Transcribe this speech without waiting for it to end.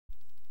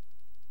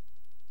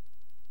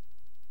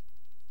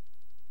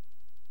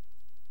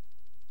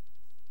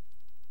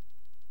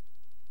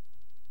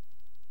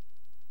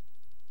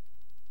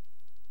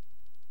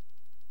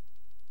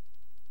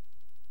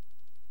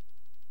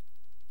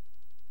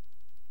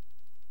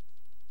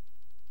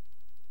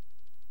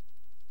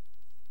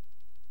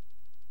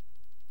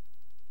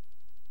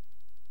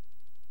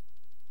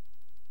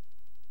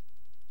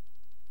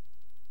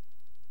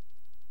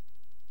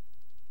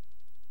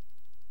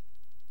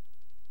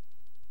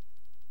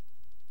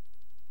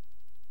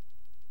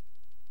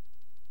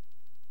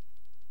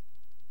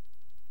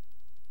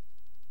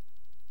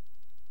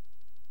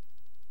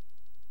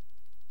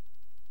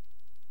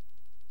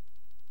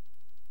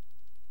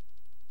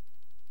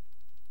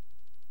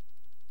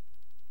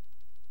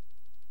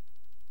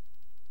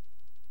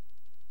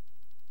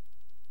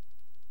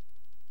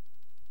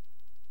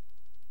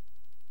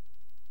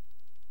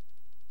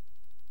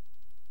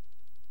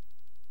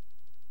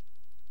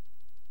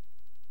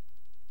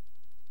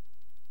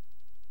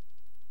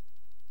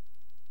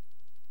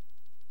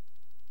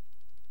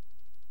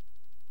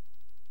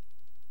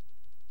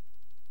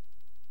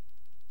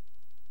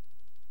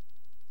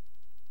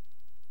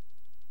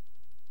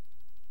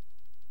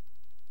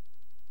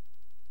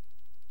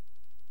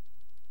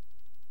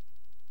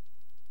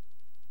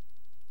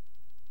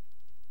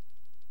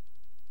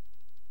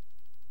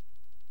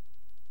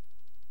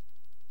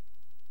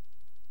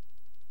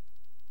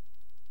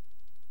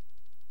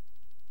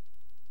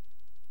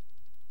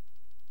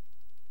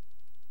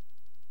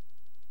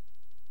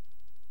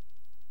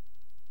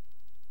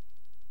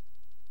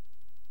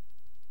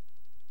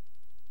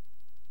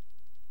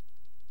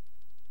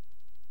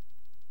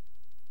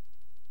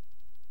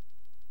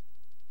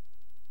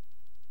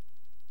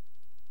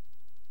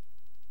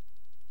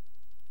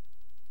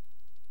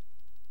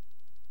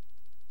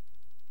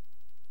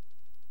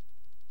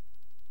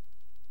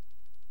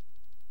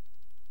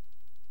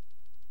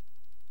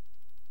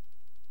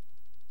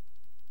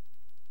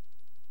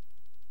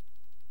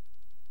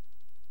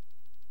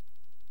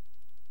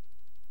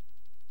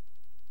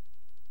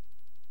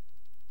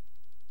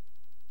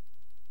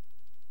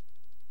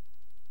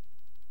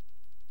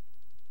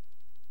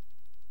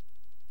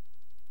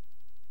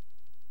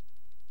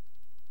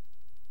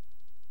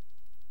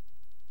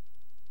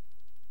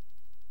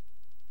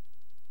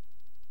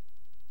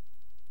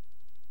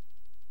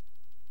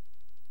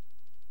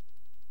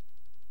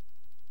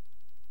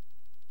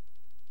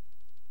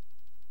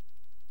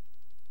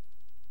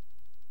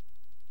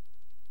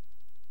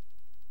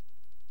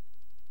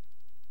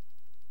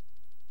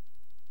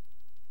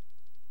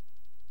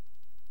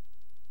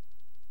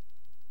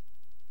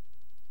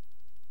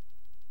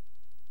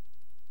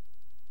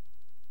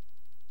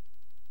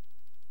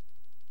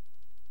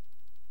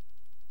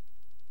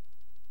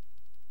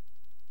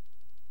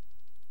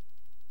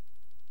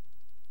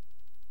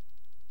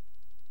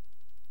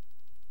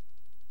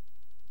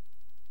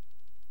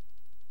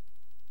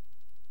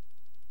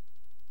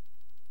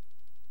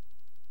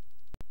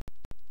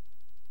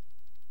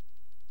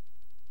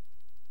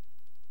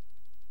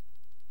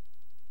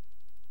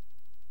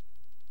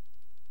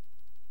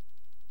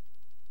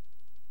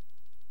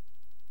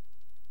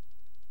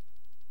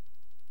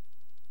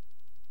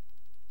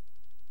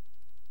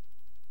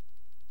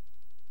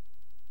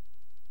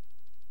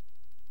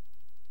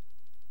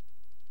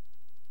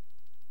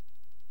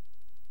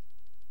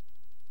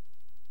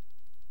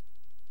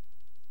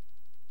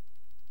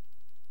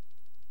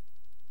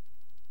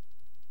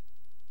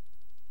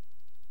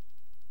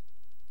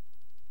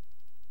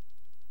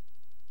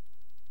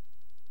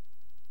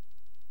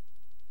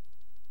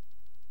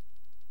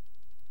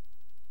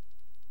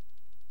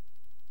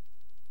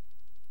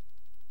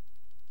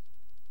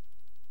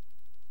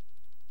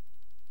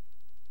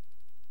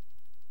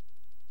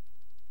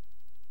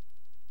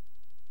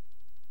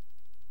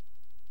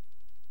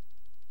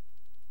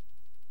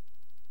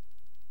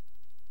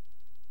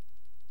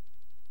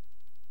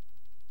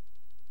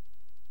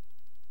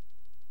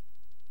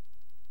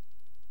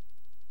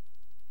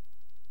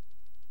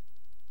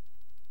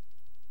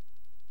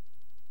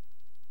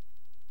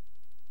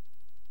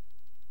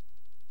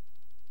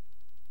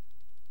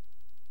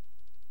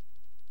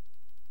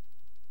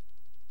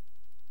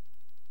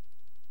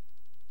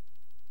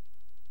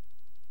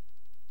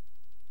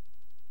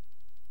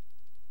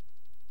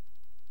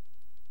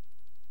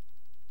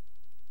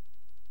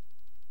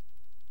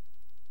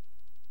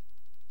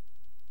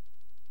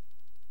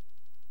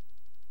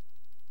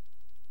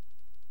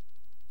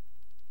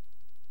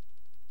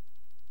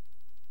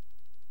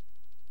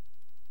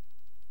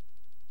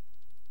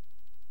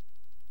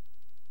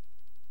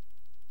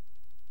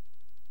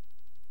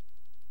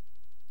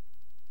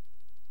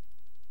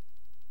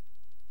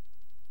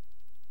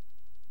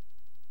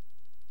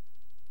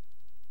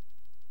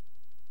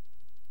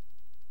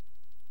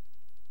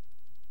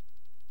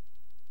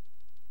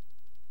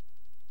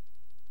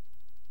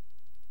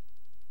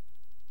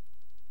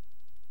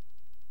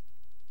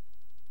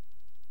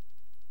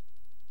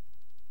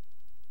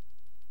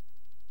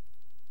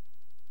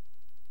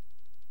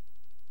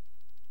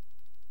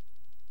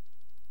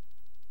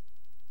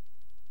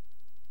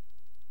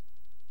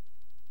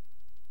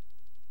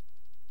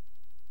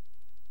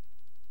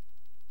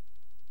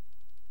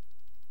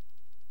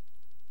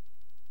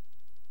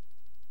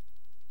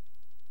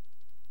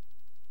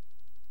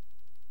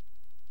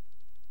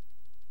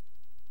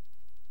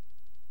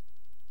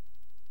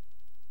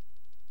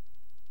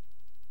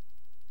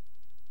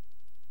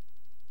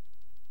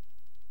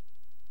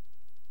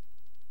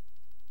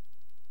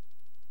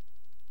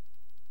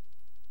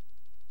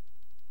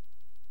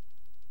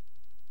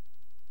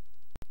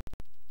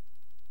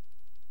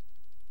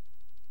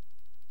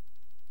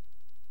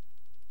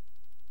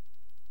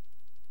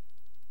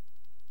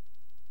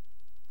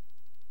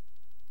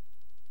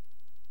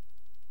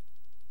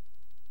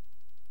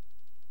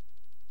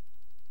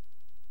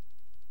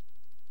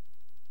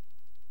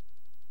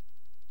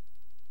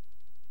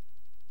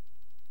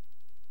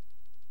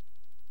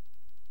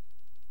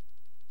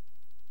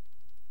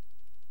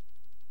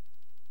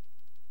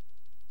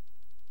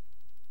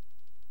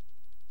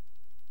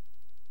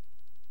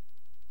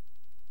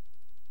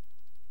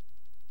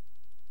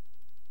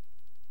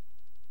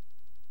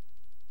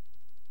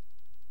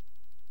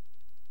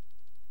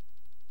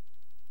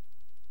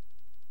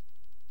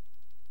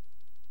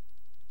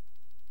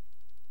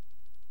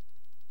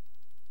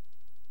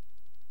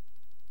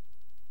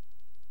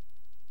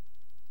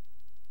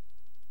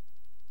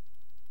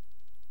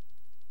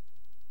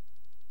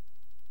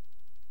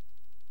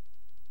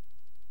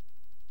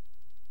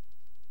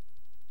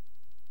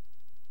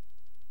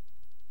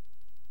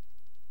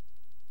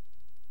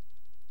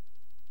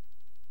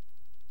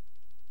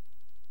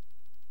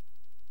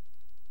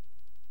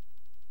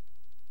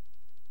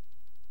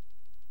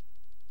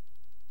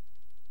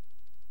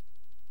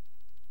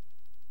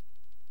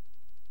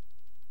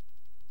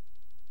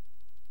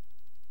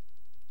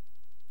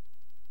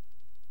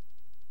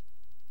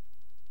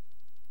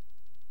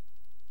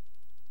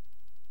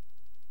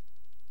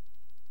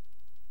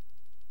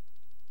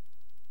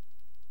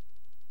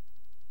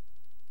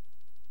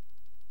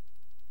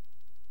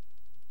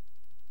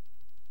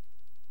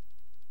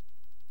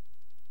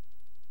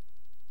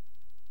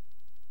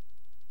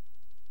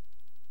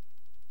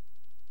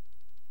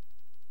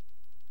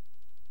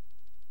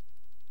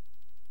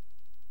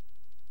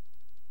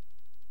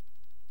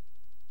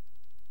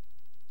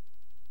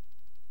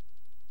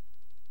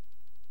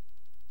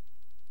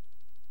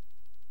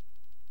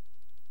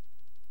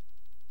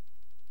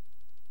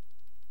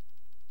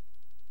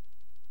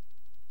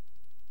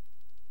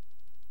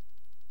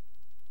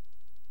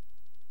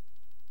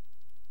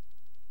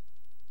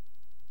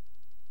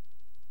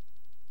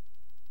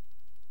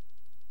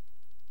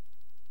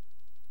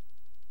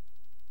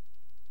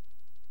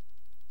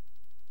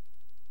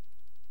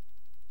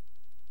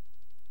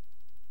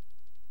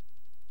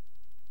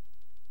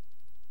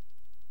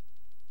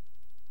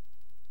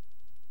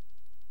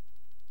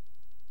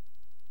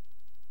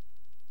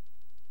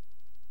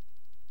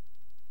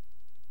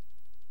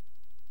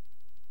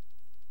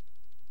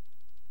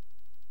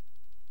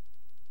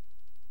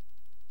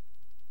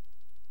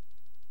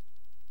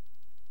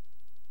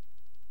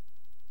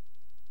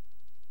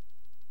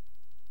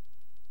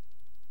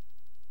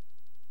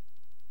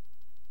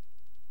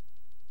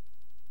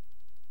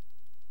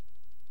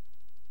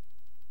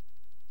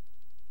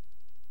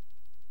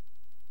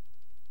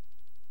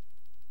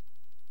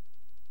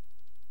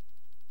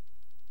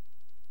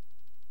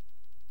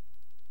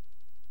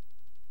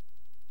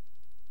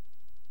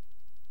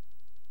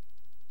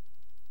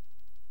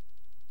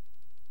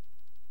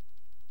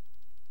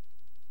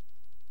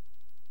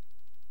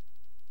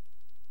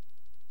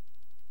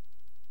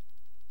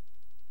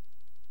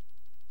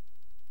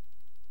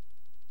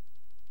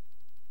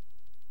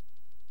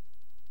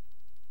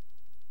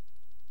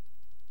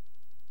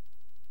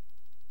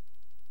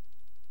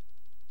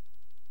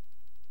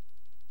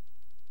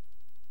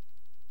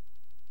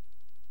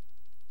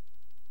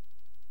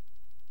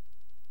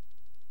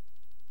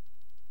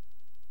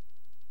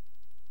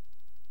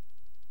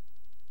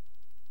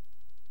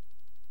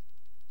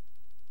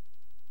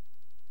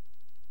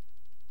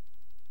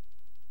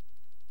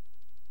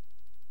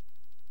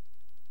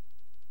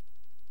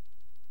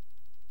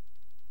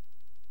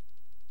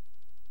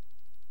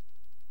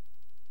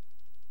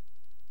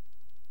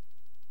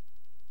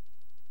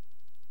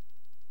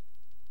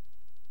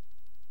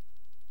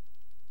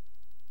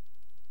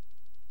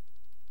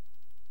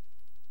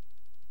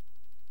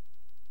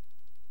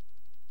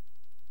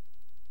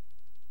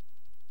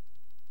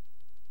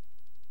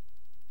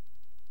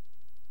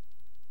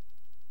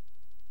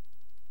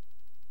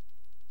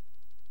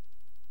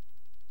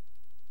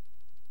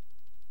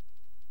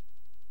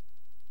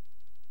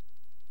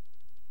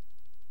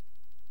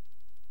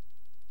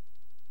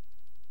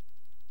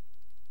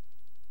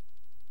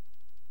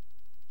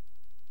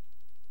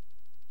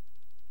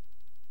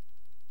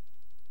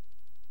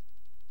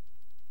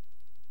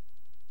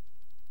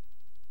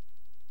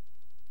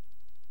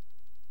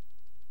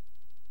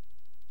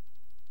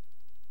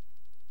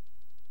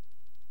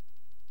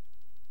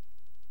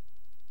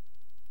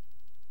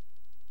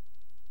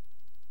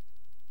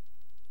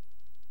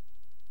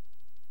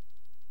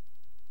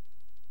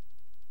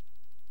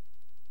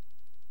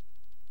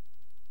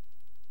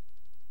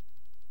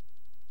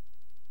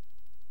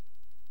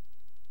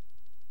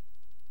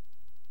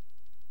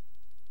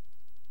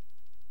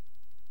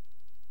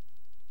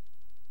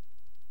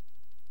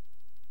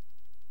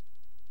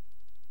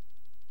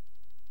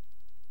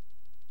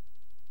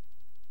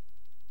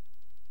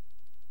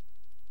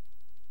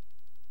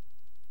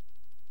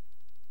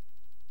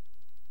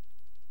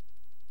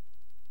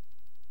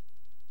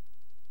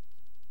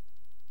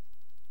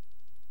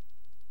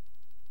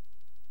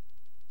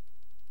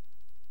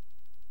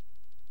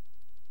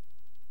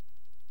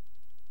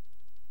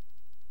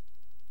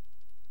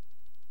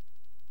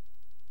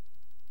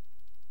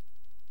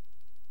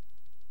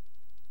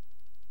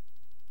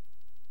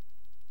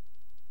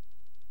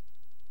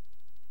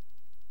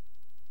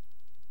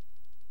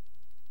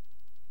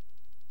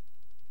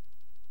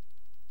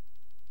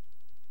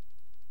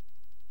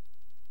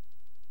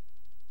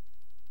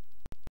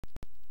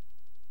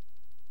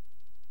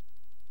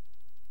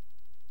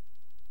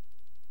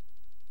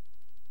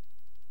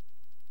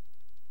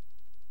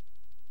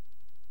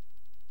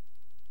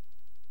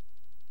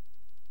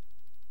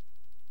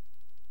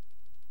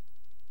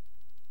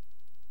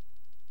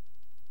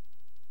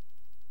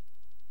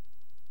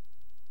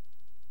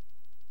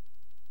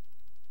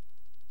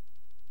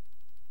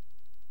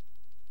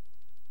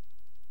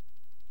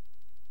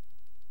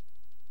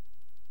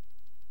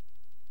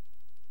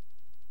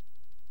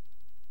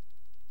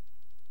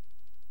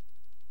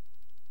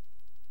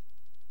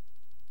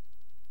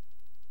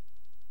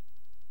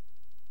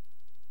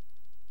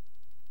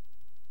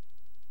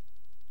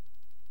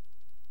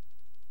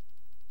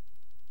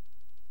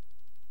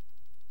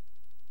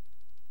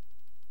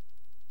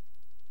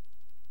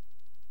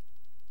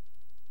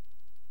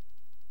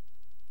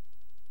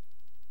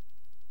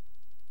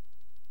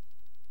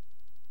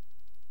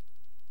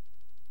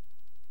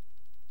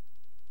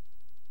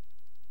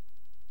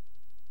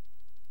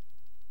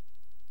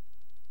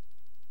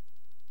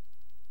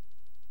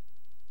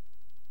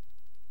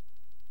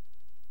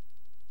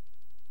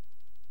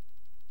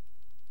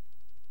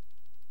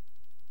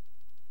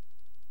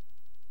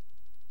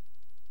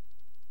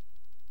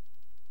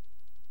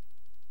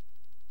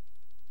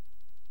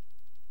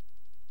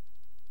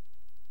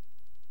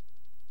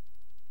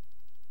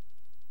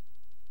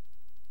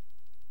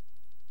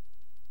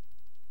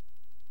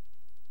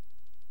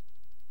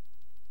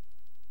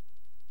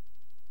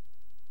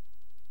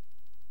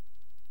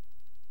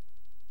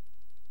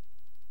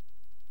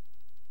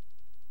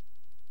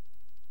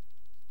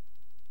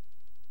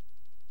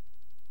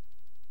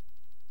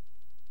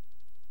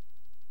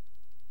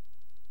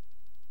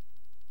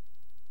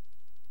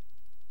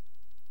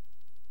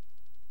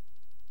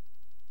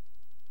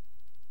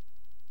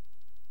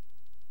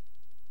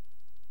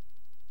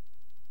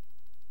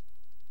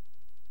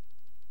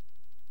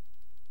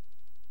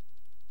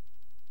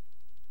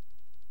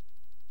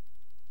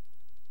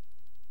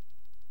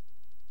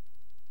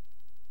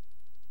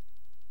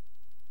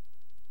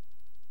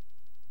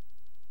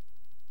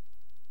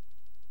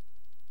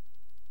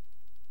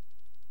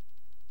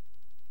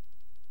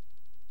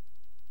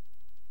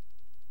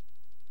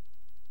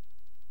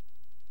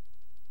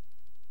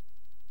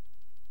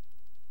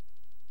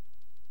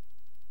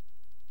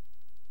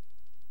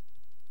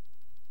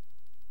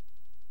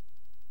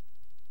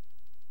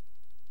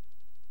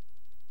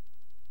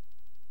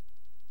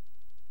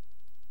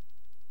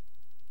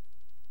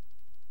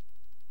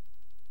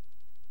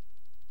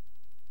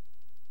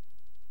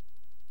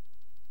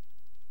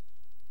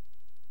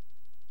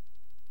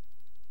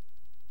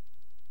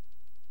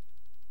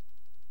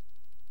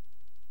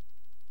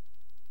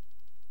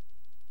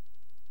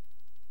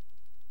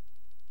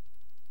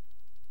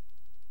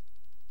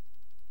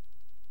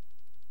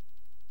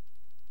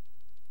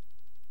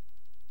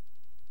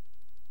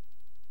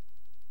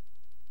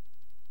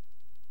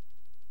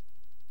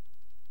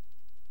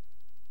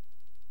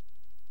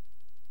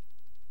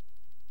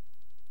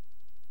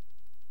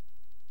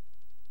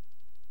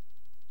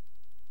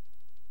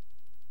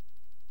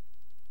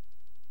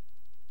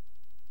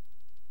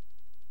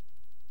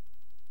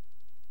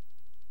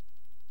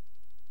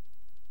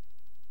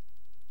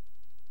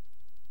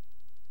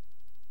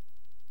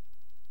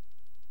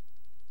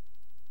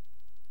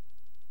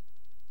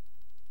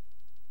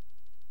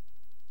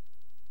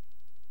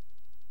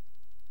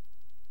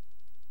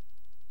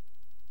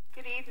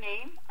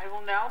evening. I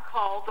will now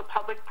call the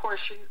public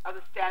portion of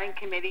the Standing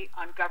Committee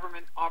on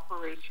Government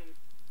Operations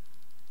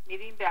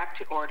meeting back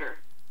to order.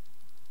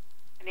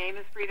 My name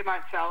is Frida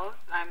Marcellos.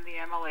 I'm the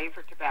MLA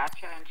for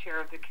Tabacha and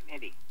chair of the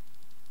committee.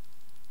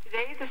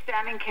 Today, the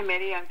Standing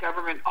Committee on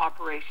Government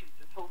Operations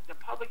is holding a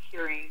public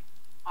hearing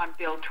on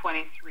Bill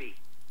 23,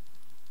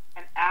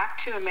 an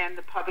act to amend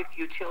the Public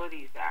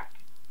Utilities Act.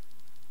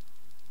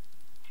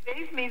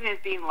 Today's meeting is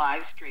being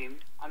live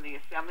streamed on the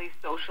Assembly's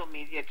social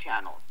media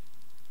channels.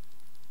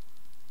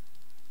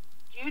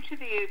 Due to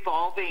the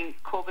evolving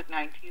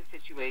COVID-19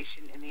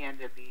 situation in the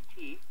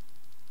NWT,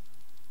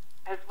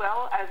 as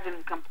well as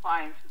in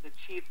compliance with the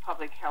Chief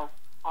Public Health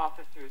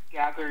Officer's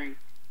gathering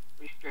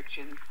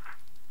restrictions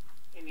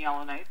in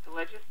Yellowknife, the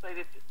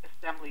Legislative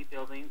Assembly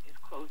building is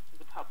closed to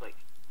the public.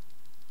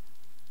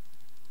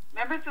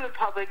 Members of the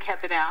public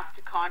have been asked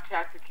to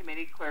contact the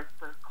committee clerk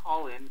for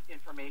call-in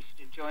information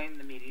to join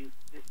the meeting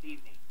this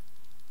evening.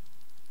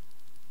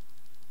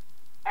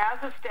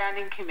 As a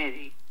standing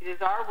committee, it is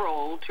our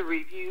role to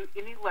review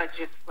any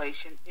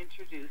legislation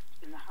introduced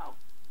in the House.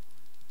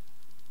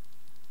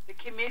 The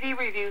committee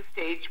review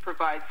stage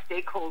provides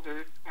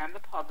stakeholders and the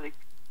public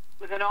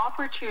with an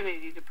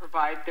opportunity to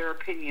provide their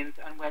opinions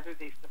on whether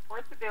they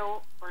support the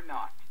bill or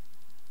not.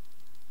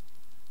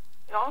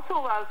 It also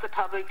allows the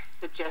public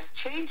to suggest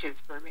changes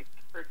for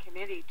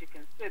committee to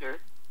consider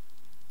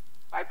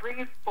by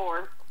bringing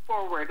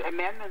forward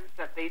amendments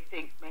that they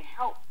think may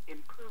help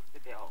improve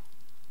the bill.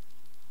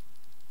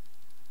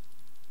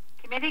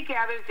 Committee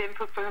gathers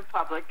input from the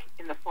public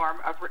in the form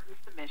of written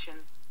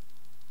submissions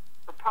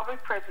or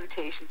public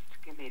presentations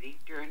to committee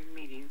during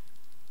meetings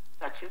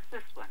such as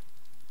this one.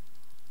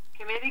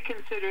 Committee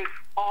considers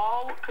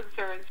all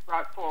concerns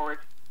brought forward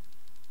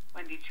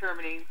when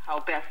determining how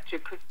best to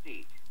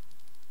proceed.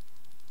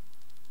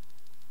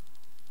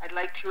 I'd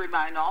like to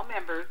remind all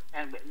members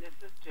and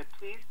witnesses to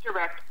please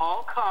direct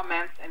all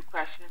comments and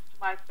questions to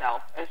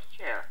myself as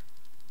chair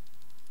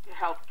to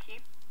help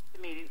keep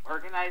the meeting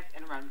organized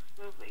and run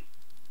smoothly.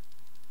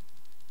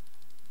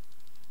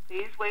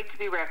 Please wait to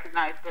be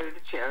recognized by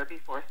the chair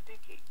before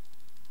speaking.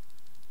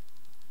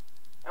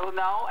 I will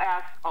now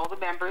ask all the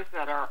members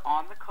that are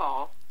on the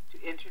call to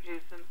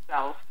introduce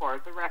themselves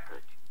for the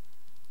record.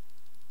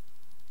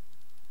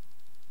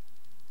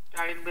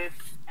 Starting with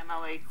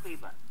MLA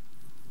Cleveland.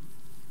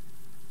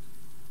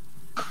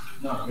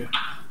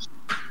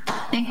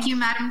 Thank you,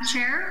 Madam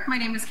Chair. My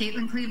name is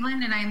Caitlin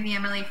Cleveland, and I am the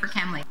MLA for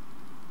Cam Lake.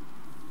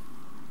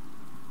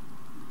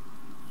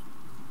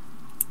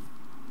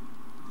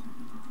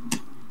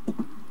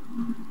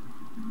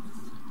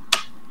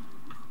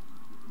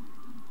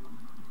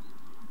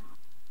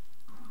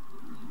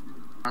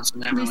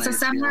 Lisa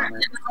Semler,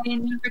 MLA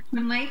in New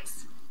Richmond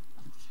Lakes.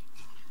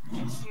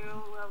 Thank you,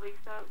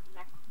 Lisa.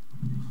 Next.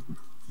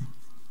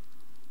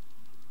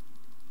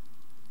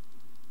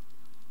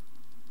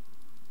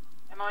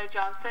 Emily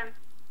Johnson.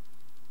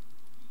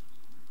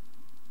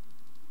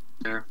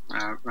 There,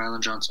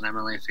 Ryland Johnson,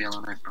 MLA for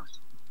Yellowknife North.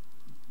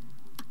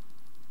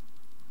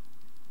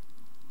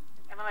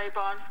 MLA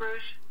Bon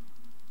Rouge.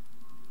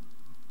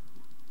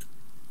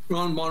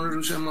 Ron Bon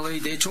Rouge,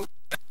 MLA Decho.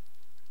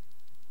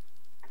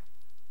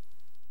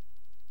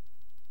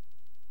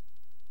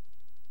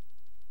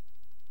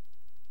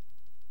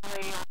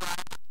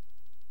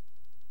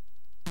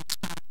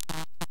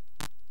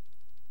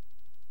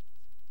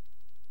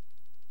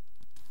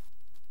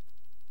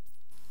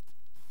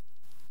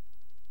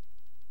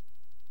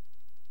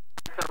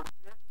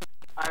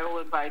 I will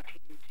invite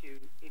him to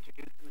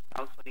introduce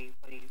themselves when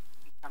he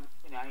comes.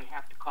 You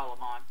have to call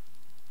him on.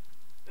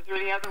 Is there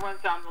any other ones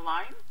on the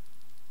line?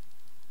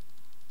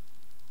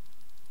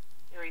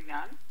 Hearing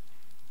none.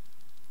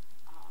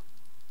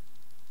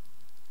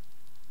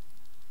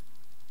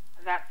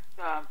 And that's.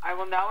 I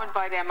will now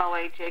invite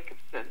MLA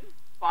Jacobson,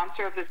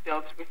 sponsor of this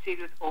bill, to proceed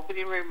with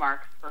opening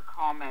remarks or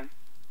comments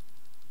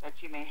that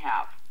you may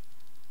have.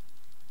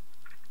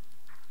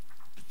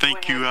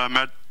 Thank you,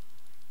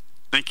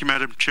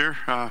 Madam Chair.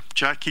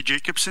 Jackie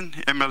Jacobson,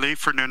 MLA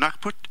for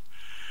Nunakput.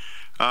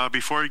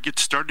 Before I get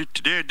started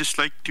today, I'd just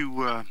like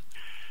to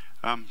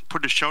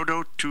put a shout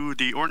out to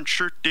the Orange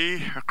Shirt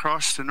Day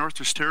across the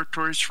Northwest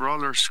Territories for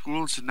all our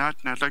schools and that.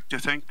 And I'd like to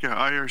thank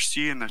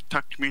IRC and the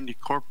Tuck Community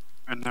Corp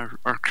and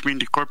our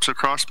community corps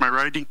across my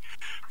riding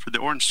for the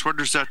orange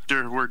sweaters that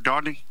we're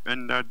donning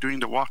and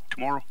doing the walk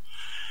tomorrow.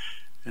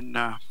 And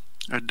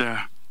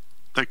I'd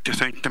like to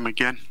thank them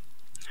again.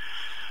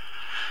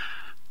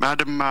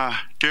 Madam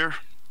Chair,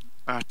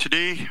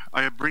 today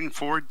I bring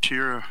forward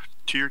to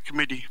your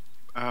committee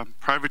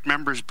Private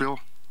Members Bill,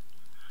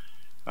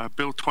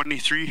 Bill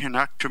 23, an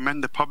act to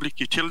amend the Public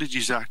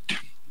Utilities Act.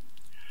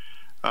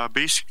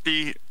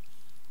 Basically,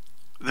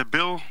 the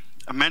bill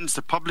amends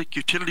the Public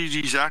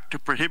Utilities Act to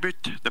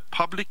prohibit the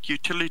public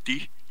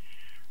utility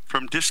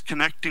from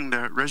disconnecting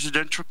the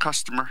residential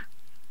customer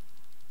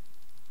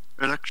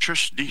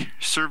electricity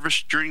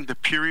service during the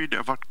period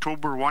of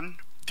October 1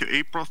 to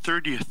April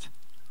 30th,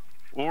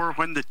 or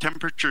when the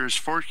temperature is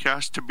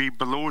forecast to be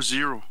below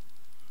zero,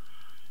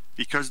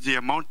 because the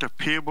amount of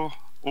payable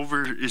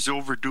is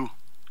overdue.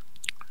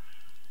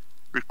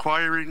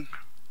 requiring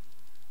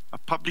a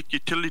public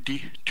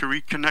utility to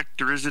reconnect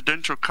the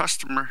residential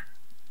customer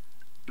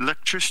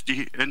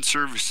electricity and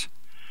service,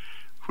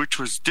 which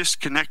was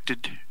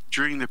disconnected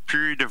during the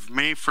period of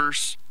May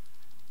 1st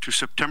to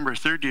September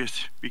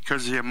 30th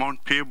because the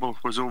amount payable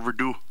was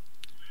overdue.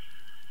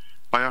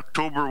 By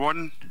October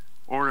 1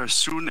 or as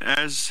soon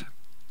as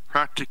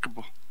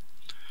practicable,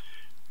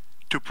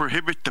 to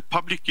prohibit the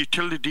public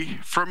utility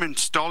from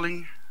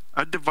installing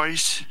a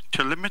device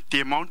to limit the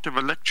amount of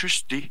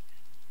electricity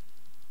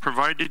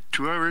provided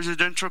to a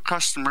residential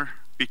customer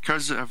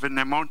because of an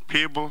amount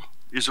payable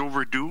is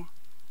overdue,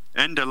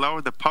 and allow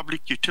the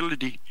public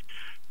utility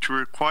to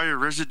require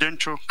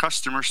residential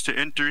customers to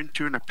enter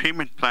into a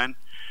payment plan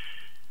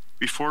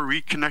before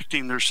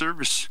reconnecting their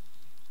service.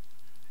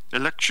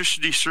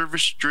 Electricity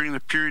service during the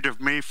period of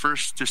May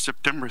 1st to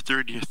September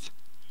 30th.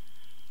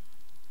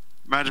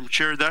 Madam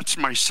Chair, that's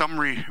my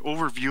summary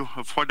overview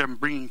of what I'm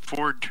bringing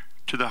forward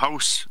to the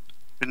House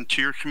and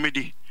to your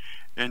committee.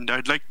 And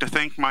I'd like to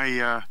thank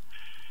the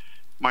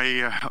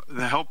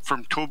help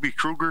from Toby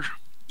Kruger,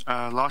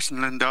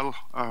 Lawson Lindell,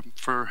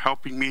 for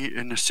helping me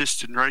and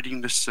assist in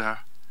writing this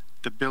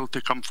the bill to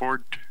come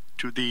forward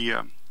to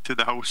the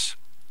House.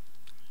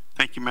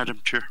 Thank you, Madam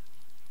Chair.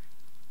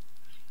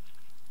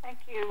 Thank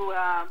you,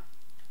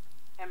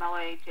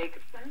 MLA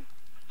Jacobson.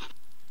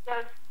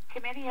 Does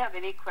committee have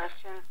any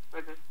questions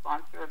for the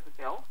sponsor of the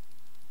bill?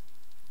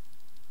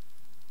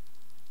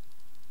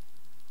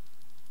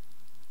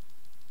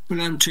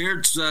 Madam Chair,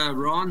 it's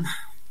Ron.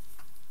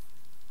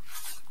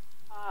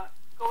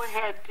 Go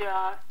ahead,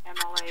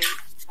 MLA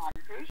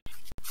Saunders.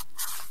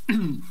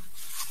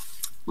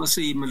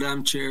 Merci,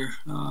 Madam Chair.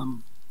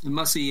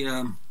 Merci,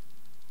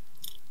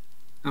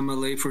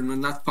 MLA for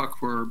Nunatpuck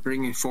for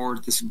bringing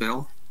forward this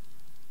bill.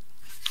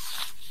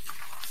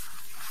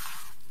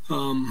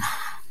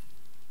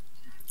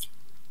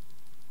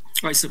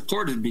 I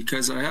support it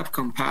because I have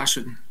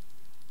compassion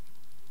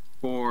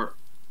for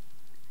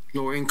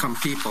low-income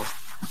people.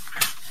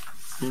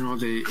 You know,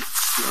 the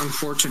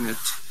unfortunate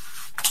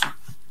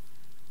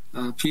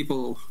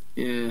people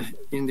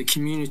in the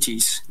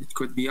communities. It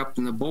could be up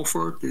in the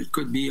Beaufort, it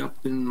could be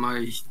up in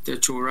my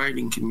Decho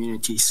riding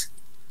communities,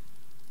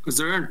 because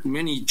there aren't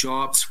many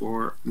jobs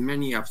for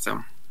many of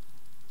them.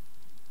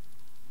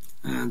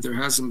 And there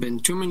hasn't been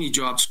too many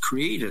jobs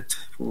created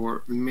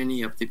for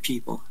many of the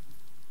people.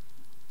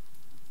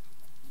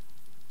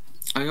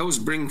 I always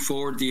bring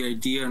forward the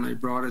idea, and I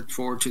brought it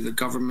forward to the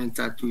government,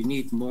 that we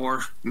need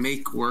more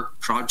make work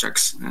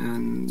projects,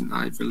 and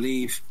I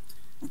believe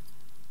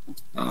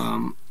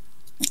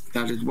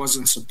that it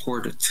wasn't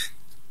supported.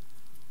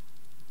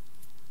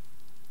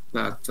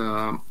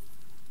 That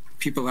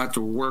people have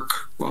to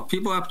work. Well,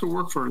 people have to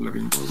work for a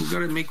living. Well, we got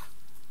to make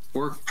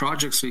work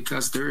projects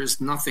because there is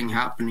nothing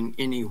happening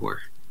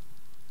anywhere.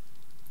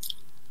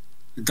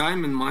 The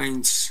diamond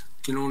mines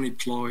can only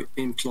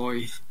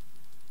employ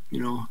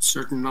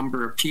certain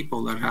number of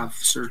people that have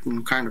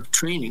certain kind of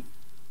training.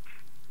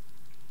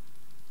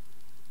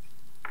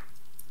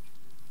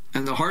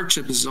 And the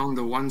hardship is on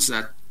the ones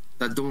that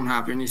don't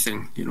have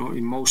anything,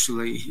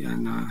 emotionally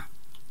and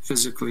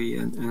physically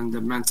and the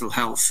mental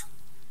health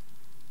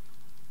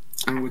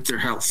and with their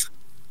health.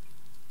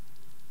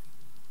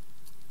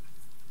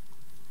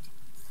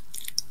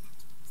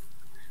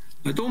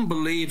 I don't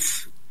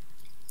believe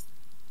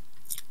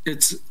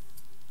it's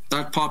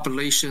that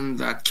population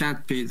that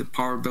can't pay the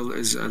power bill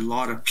is a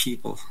lot of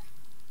people.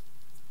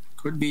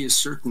 Could be a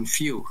certain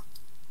few.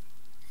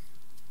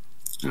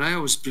 And I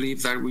always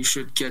believe that we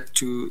should get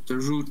to the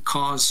root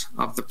cause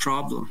of the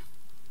problem.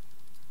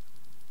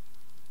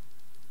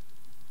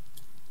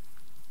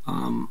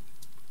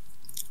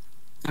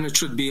 And it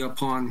should be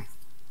upon,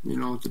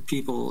 the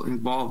people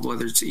involved,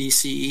 whether it's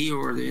ECE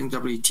or the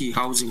NWT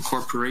Housing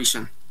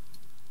Corporation.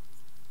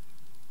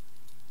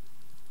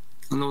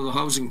 I know the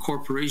Housing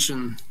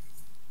Corporation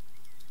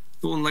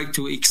don't like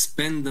to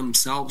expend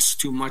themselves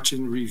too much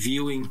in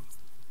reviewing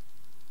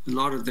a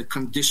lot of the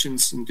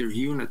conditions in their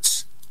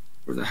units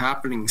or the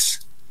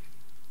happenings.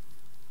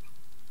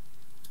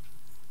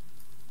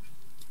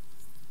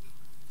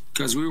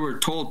 Because we were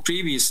told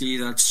previously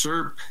that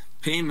CERB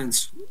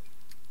payments,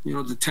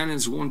 the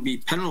tenants won't be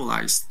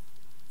penalized.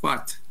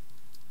 But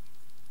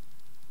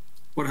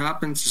what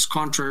happens is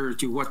contrary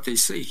to what they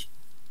say.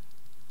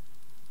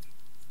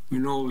 We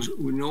know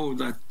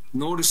that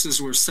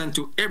notices were sent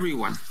to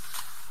everyone.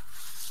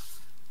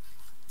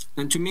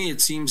 And to me,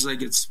 it seems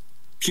like it's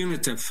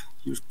punitive.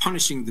 You're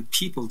punishing the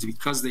people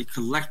because they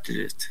collected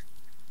it.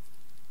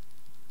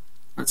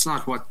 That's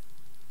not what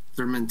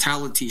their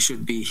mentality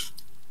should be.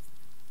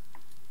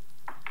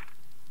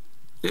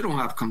 They don't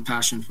have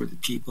compassion for the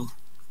people.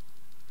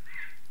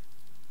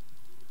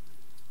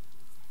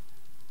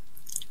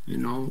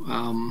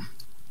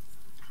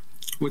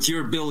 With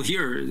your bill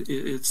here,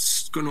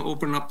 it's going to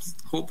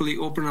hopefully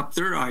open up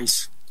their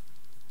eyes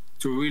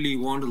to really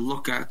want to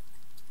look at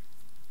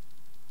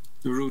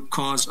the root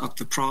cause of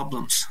the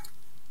problems.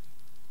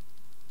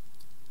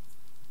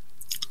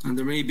 And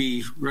there may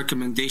be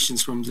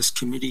recommendations from this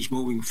committee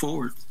moving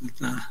forward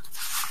that,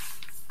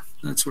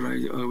 That's what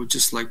I would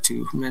just like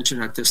to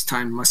mention at this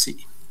time,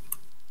 Mussy.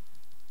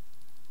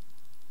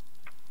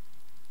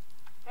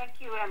 Thank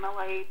you,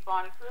 MLA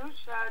Bonnet-Rouge.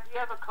 Do you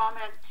have a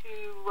comment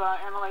to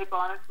MLA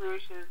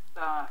Bonnet-Rouge's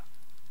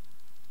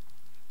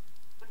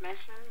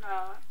submission,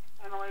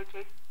 MLA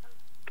Jacobson?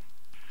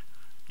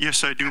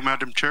 Yes, I do,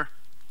 Madam Chair.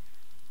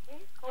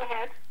 Okay, go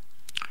ahead.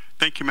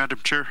 Thank you, Madam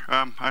Chair.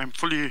 I'm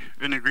fully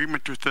in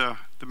agreement with the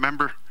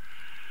member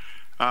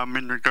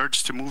in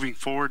regards to moving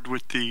forward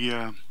with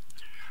the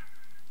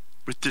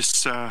with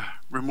this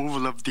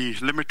removal of the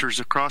limiters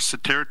across the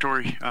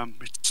territory.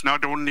 It's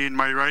not only in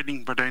my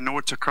riding, but I know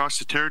it's across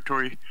the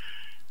territory.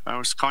 I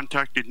was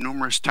contacted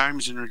numerous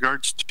times in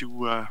regards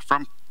to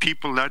from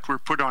people that were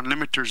put on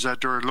limiters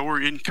that are lower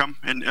income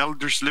and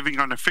elders living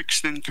on a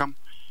fixed income,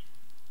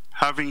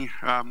 having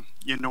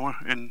you know,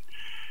 and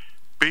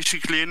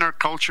basically in our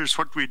cultures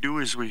what we do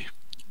is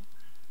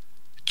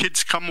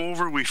kids come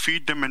over, we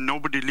feed them, and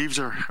nobody leaves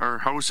our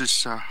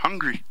houses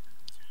hungry,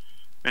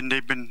 and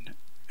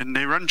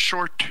they run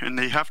short, and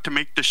they have to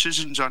make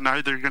decisions on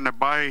either going to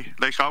buy,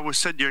 like I always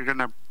said, you're going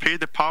to pay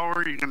the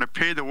power, you're going to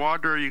pay the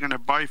water, you're going to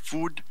buy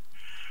food,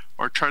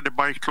 or try to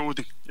buy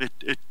clothing.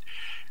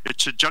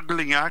 It's a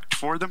juggling act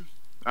for them,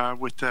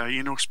 with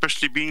you know,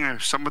 especially being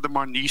some of them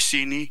on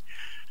EC&E,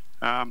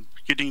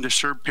 getting the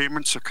CERB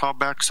payments, the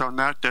clawbacks on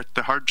that,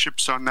 the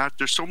hardships on that.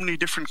 There's so many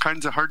different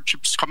kinds of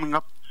hardships coming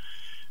up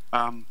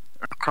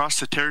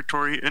across the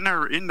territory, in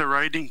the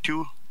riding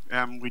too.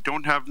 We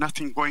don't have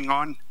nothing going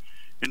on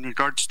in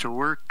regards to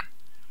work.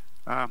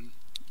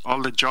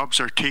 All the jobs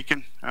are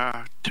taken,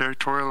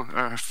 territorial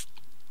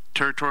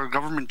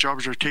government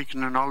jobs are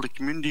taken in all the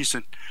communities,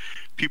 and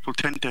people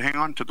tend to hang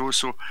on to those.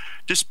 So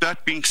just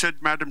that being said,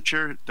 Madam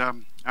Chair,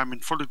 I'm in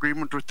full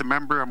agreement with the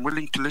member. I'm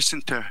willing to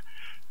listen to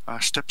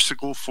steps to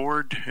go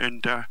forward,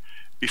 and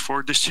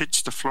before this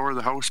hits the floor of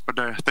the House. But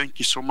thank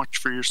you so much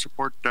for your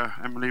support,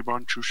 MLA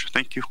Bonnet-Rouge.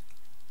 Thank you.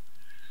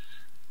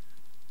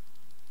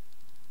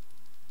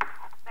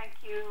 Thank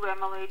you,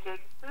 MLA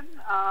Jacobson.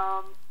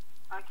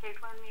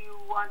 Caitlin, you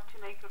want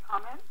to make a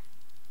comment?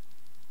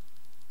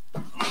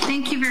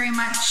 Thank you very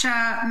much,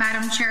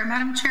 Madam Chair.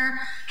 Madam Chair,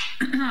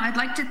 I'd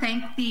like to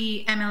thank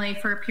the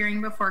MLA for appearing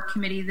before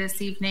committee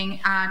this evening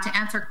to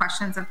answer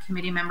questions of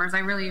committee members. I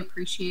really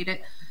appreciate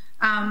it.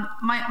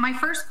 My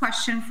first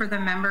question for the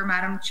member,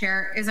 Madam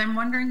Chair, is I'm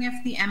wondering if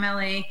the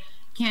MLA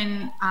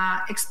can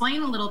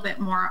explain a little bit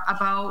more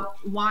about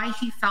why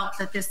he felt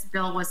that this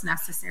bill was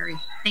necessary.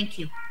 Thank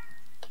you.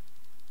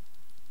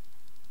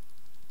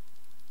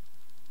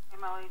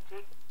 MLA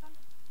Jacobson.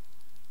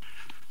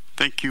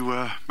 Thank you,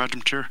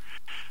 Madam Chair.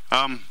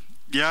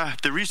 Yeah,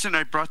 the reason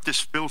I brought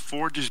this bill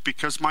forward is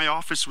because my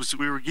office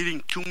we were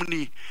getting too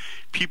many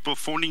people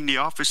phoning the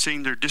office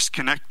saying they're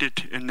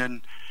disconnected, and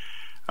then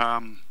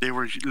they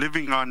were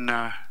living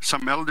on,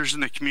 some elders in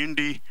the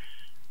community,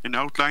 in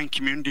outlying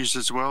communities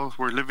as well,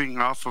 were living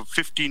off of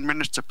 15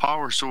 minutes of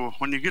power. So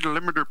when you get a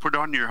limiter put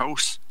on your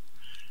house,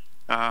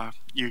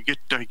 you get,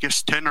 I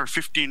guess, 10 or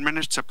 15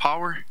 minutes of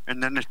power,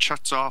 and then it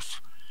shuts off.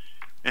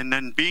 And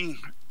then being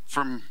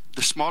from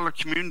the smaller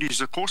communities,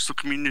 the coastal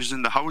communities,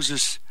 in the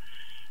houses,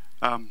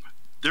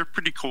 they're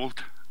pretty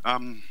cold.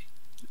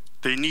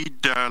 They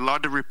need a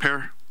lot of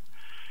repair.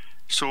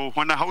 So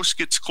when a house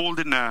gets cold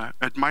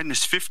at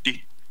minus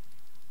 50,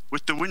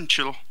 with the wind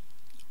chill,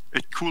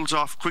 it cools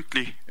off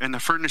quickly, and the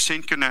furnace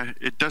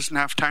it doesn't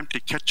have time to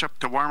catch up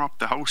to warm up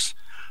the house.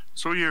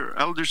 So your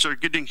elders are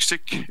getting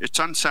sick. It's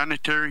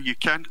unsanitary. You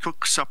can't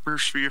cook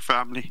suppers for your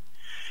family.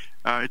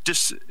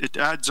 It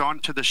adds on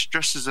to the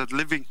stresses of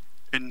living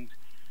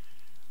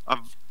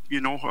of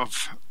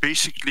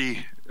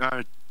basically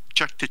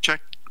check to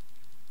check,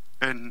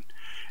 and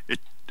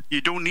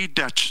you don't need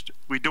that.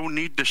 We don't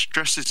need the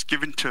stresses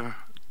given to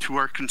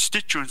our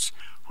constituents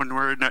when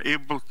we're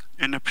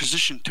in a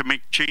position to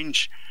make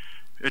change,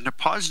 and a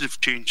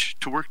positive change,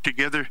 to work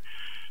together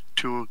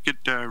to get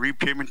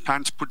repayment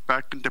plans put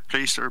back into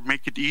place, or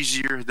make it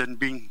easier than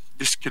being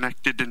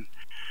disconnected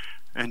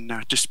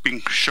and just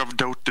being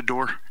shoved out the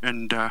door.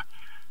 And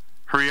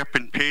hurry up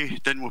and pay,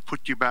 then we'll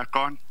put you back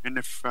on. And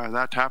if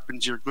that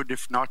happens, you're good.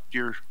 If not,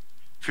 you're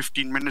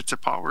 15 minutes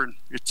of power, and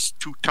it's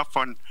too tough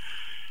on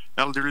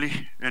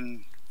elderly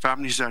and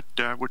families that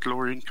with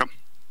lower income.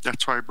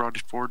 That's why I brought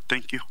it forward.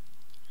 Thank you.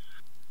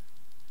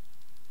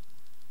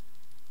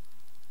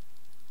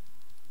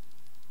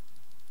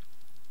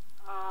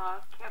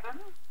 Kevin,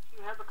 do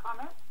you have a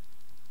comment?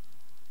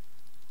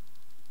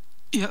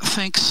 Yeah,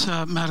 thanks,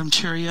 Madam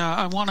Chair. Yeah,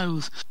 I want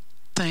to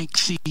thank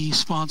the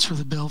sponsor of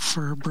the bill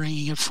for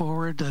bringing it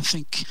forward. I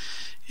think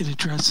it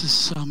addresses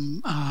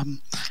some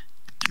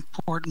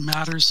important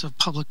matters of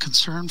public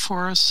concern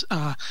for us.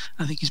 I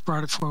think he's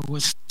brought it forward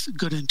with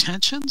good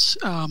intentions,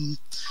 and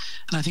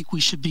I think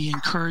we should be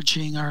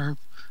encouraging our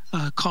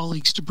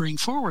colleagues to bring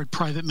forward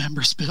private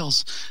members'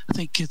 bills. I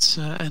think it's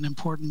an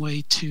important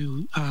way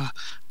to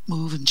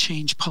move and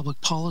change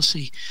public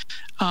policy.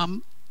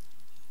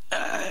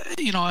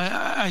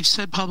 I've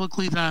said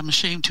publicly that I'm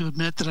ashamed to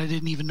admit that I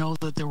didn't even know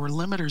that there were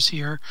limiters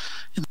here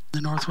in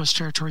the Northwest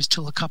Territories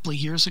till a couple of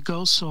years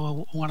ago.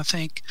 So I want to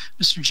thank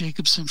Mr.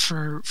 Jacobson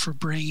for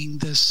bringing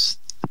this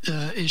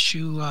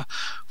issue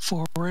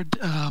forward,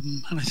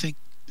 and I think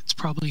it's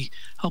probably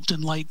helped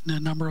enlighten a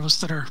number of us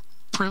that are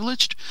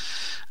privileged.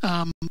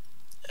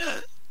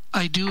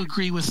 I do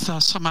agree with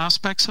some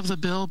aspects of the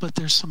bill, but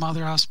there's some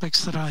other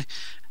aspects that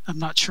I'm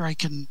not sure I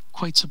can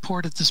quite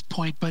support at this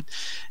point. But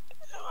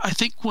I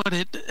think what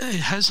it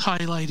has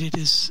highlighted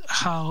is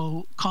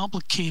how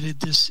complicated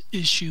this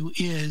issue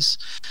is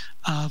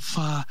of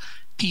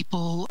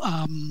people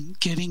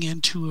getting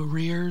into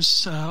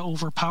arrears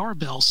over power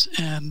bills.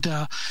 And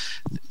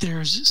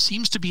there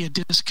seems to be a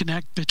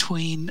disconnect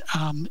between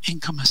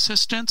income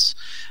assistance,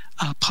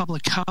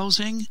 public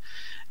housing,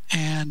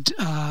 and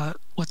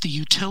what the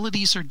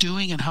utilities are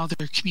doing and how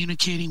they're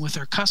communicating with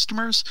their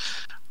customers,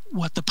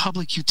 what the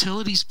Public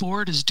Utilities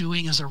Board is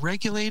doing as a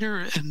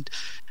regulator, and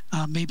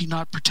maybe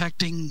not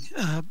protecting,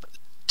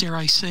 dare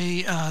I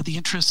say, the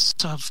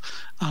interests of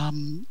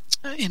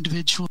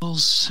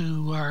individuals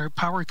who are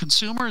power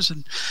consumers,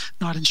 and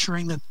not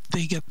ensuring that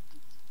they get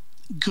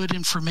good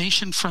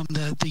information from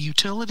the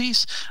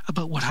utilities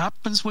about what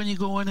happens when you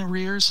go in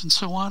arrears and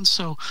so on.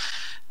 So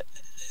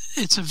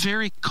it's a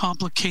very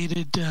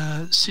complicated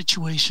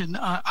situation,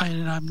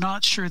 and I'm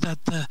not sure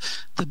that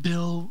the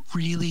bill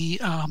really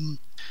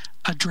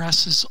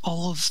addresses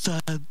all of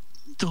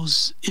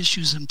those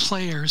issues and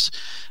players,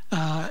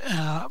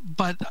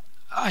 but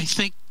I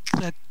think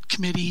that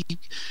committee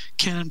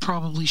can and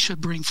probably should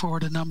bring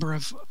forward a number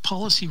of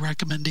policy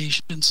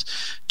recommendations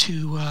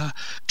to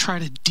try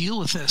to deal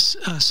with this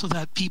so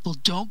that people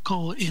don't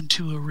go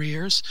into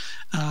arrears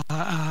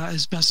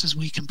as best as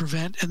we can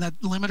prevent, and that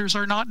limiters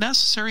are not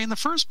necessary in the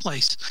first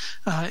place.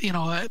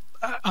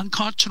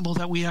 Unconscionable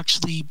that we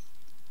actually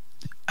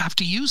have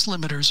to use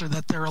limiters or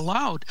that they're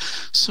allowed.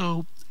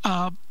 So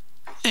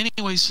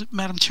anyways,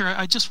 Madam Chair,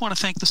 I just want to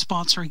thank the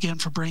sponsor again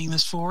for bringing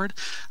this forward.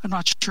 I'm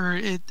not sure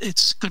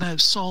it's going to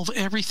solve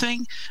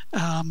everything,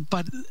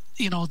 but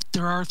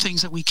there are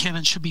things that we can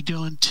and should be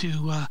doing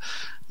to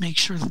make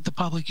sure that the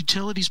Public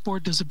Utilities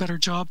Board does a better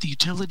job, the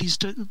Utilities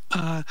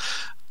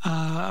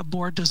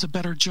Board does a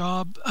better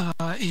job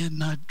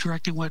in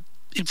directing what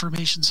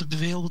information is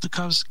available to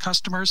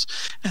customers,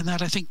 and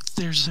that I think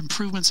there's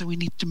improvements that we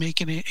need to make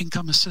in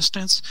income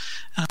assistance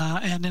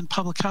and in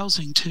public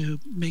housing to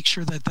make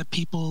sure that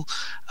people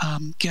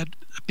get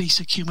a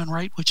basic human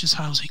right, which is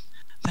housing.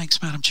 Thanks,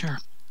 Madam Chair.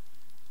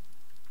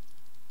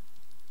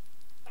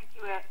 Thank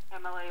you,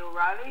 MLA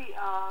O'Reilly. Do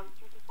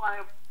you just want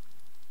to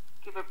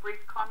give a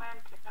brief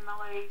comment,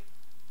 MLA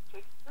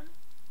Jacobson?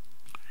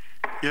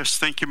 Yes,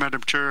 thank you,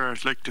 Madam Chair.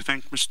 I'd like to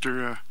thank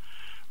Mr.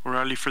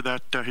 O'Reilly for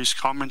that, his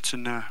comments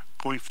and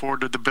going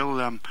forward with the bill.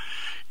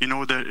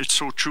 That it's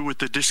so true with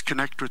the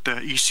disconnect with the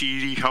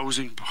ECED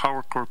Housing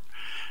Power Corp,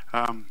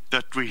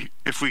 that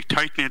if we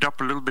tighten it up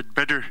a little bit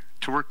better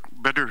to work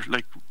better,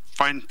 like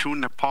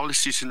fine-tune the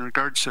policies in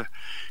regards to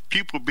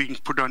people being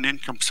put on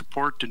income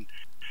support and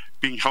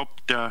being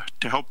helped to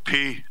help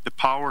pay the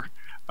power,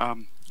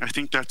 I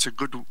think that's a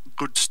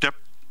good step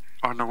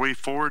on the way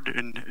forward.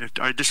 And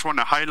I just want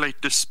to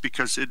highlight this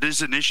because it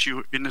is an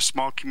issue in the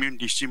small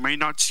communities. You may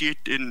not see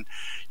it in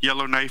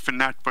Yellowknife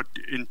and that, but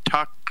in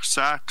Tuk,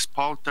 Sax,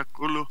 Paltak,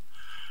 Ulu,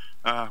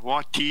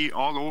 Wati,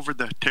 all over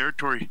the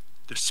territory,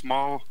 the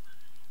small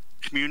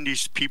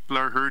communities, people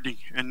are hurting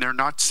and they're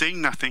not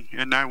saying nothing.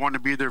 And I want to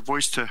be their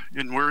voice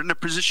and we're in a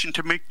position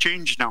to make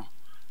change now.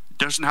 It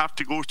doesn't have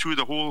to go through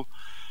the whole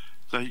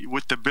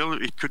with the bill.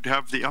 It could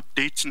have the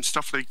updates and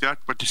stuff like that,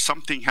 but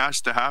something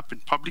has to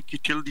happen. Public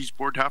Utilities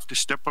Board have to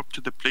step up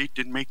to the plate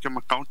and make them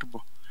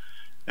accountable.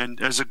 And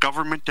as a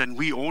government, and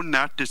we own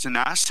that as an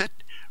asset,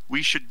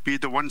 we should be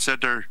the ones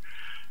that are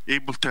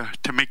able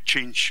to make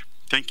change.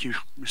 Thank you,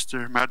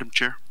 Madam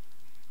Chair.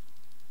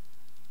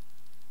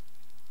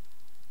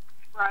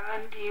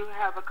 Ryland, do you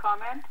have a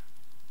comment?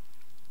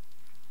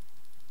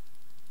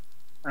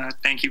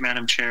 Thank you,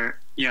 Madam Chair.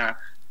 Yeah.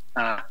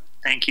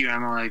 Thank you,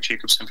 MLA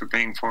Jacobson, for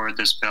bringing forward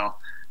this bill.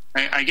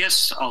 I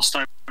guess I'll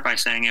start by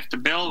saying if the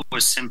bill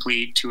was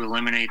simply to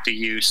eliminate the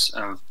use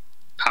of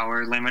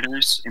power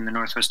limiters in the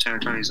Northwest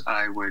Territories,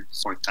 I would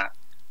support that.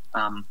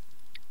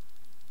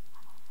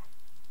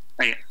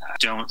 I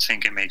don't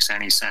think it makes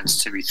any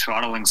sense to be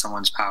throttling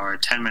someone's power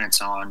 10 minutes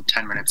on,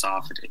 10 minutes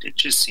off. It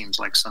just seems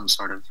like some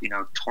sort of,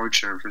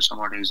 torture for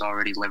someone who's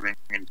already living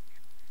in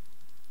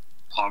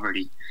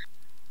poverty.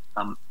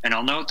 And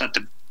I'll note that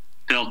the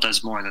bill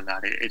does more than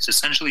that. It's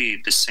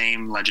essentially the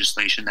same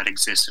legislation that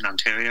exists in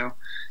Ontario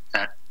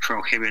that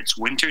prohibits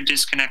winter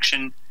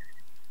disconnection.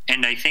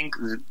 And I think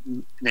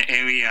the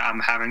area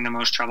I'm having the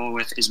most trouble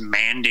with is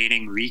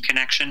mandating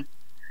reconnection.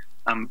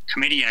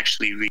 Committee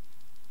actually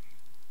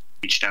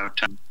reached out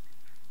to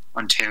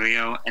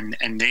Ontario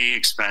and they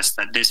expressed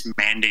that this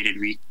mandated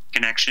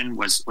reconnection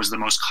was the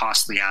most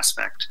costly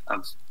aspect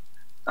of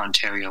the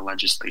Ontario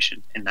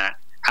legislation, in that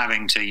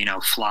having to,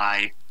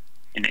 fly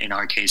in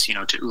our case, to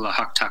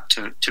Ulahuktuk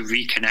to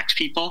reconnect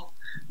people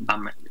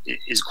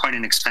is quite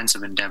an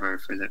expensive endeavor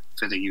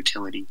for the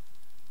utility.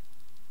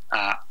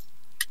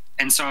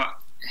 And so,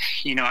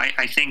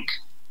 I think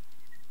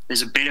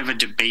there's a bit of a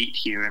debate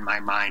here in my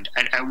mind.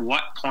 At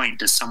what point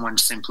does someone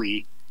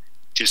simply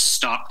just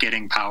stop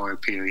getting power,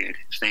 period?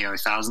 If they are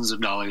thousands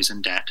of dollars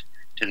in debt,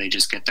 do they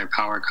just get their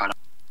power cut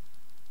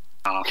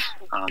off,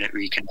 get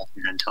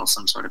reconnected until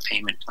some sort of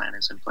payment plan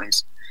is in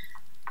place?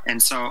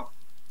 And so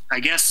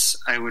I guess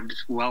I would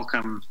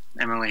welcome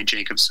MLA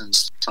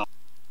Jacobson's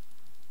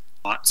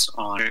thoughts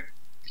on it.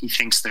 He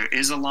thinks there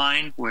is a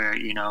line where,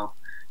 you know,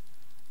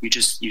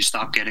 you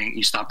stop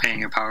paying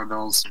your power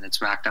bills and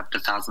it's racked up to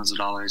thousands of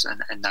dollars,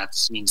 and that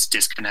means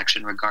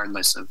disconnection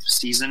regardless of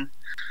season,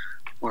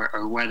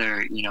 or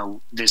whether, you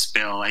know, this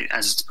bill,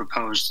 as it's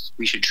proposed,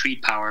 we should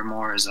treat power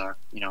more as a,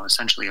 you know,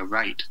 essentially a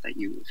right that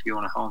if you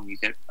own a home, you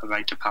get a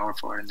right to power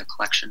for it, and the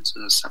collections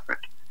is a separate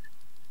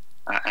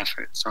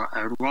effort. So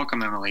I would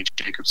welcome MLA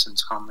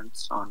Jacobson's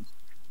comments on,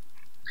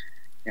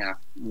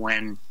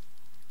 when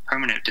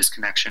permanent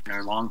disconnection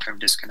or long-term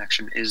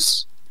disconnection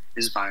is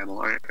viable,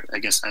 or I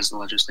guess as the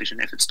legislation,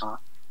 if it's not.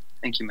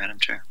 Thank you, Madam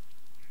Chair.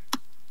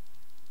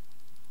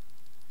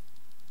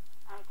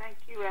 Thank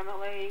you,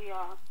 MLA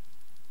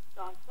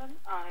Johnson.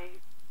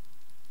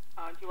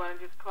 Do you want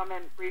to just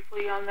comment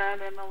briefly on that,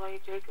 MLA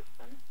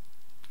Jacobson?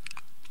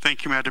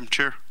 Thank you, Madam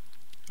Chair.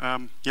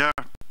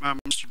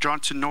 Mr.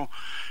 Johnson, no.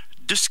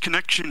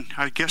 Disconnection,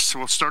 I guess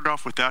we'll start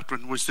off with that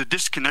one, was the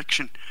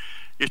disconnection.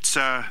 It's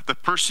the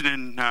person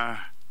in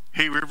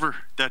Hay River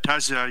that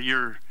has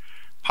your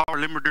power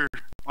limiter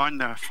on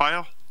the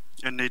file,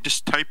 and they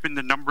just type in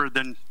the number,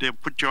 then they'll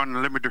put you on the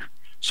limiter.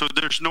 So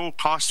there's no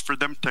cost for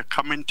them to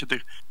come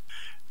into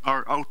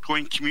our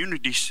outgoing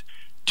communities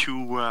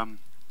to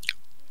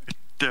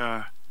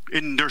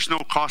there's no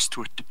cost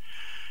to it.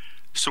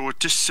 So it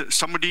just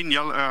somebody in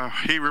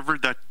Hay River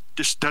that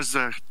just does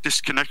the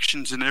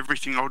disconnections and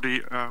everything out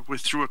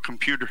through a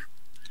computer.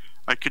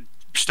 I could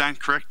stand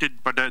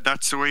corrected, but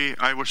that's the way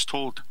I was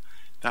told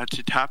that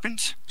it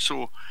happens.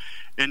 So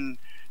in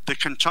the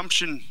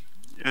consumption,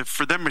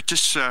 for them, it's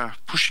just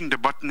pushing the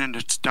button and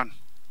it's done.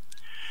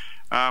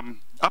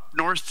 Up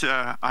north,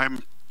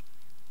 I'm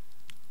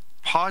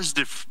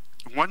positive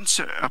once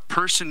a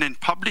person in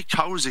public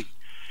housing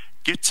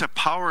gets a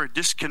power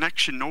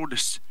disconnection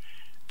notice,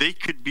 they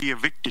could be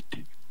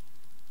evicted.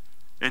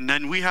 And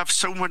then we have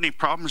so many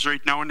problems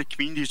right now in the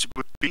communities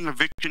with being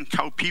evicted,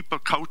 people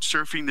couch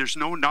surfing. There's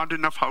not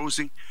enough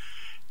housing,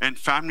 and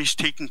families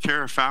taking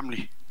care of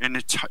family, and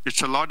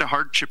it's a lot of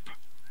hardship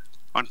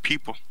on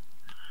people.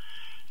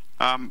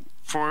 And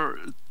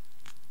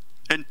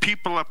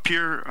people up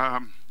here,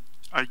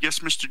 I guess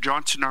Mr.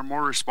 Johnson are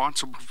more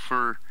responsible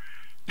for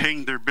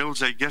paying their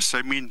bills, I guess.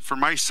 I mean, for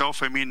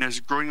myself, I mean, as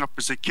growing up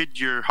as a kid,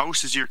 your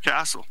house is your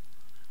castle,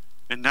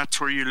 and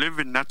that's where you live,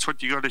 and that's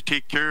what you got to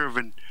take care of.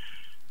 And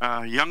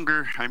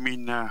younger, I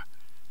mean,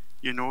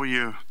 you know,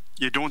 you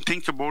don't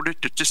think about it,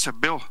 it's just a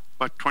bill.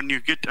 But when you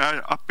get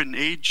up in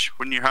age,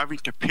 when you're having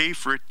to pay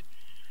for it,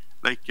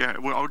 like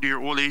out of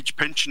your old age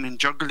pension and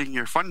juggling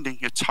your funding,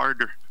 it's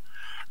harder.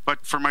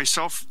 But for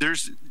myself,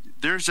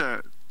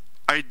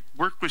 I'd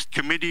work with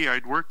committee,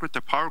 I'd work with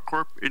the Power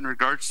Corp in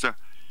regards to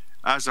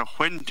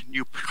when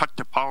you cut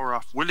the power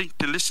off, willing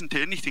to listen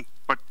to anything,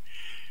 but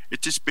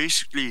it just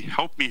basically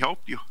help me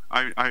help you.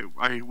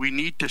 We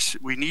need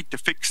to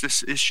fix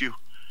this issue.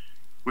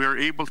 We are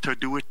able to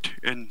do it,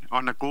 and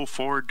on a go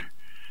forward,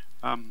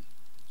 I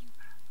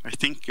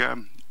think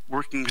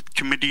working with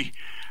committee,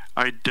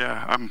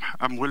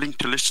 I'm willing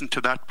to listen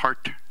to that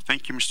part.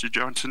 Thank you, Mr.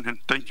 Johnson, and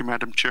thank you,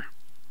 Madam Chair.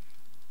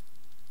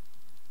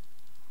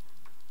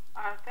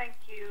 Thank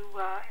you,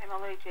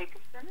 MLA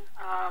Jacobson.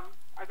 Are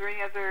there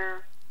any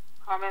other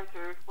comments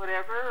or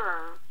whatever,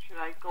 or should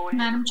I go ahead?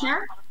 Madam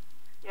Chair?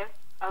 Yes,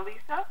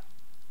 Lisa?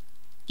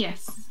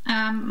 Yes.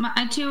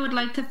 I too would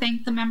like to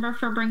thank the member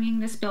for bringing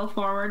this bill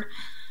forward.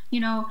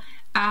 You know,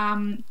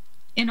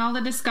 in all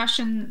the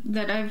discussion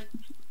that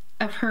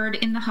I've heard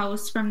in the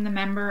House from the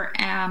member,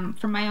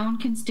 from my own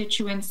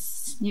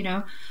constituents, you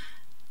know,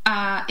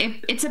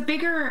 it's a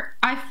bigger,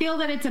 I feel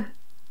that it's a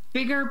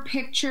bigger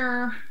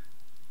picture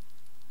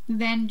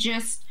than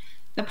just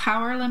the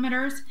power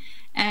limiters,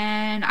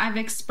 and I've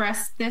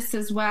expressed this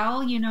as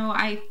well. You know,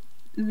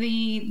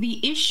 the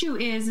issue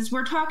is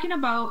we're talking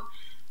about,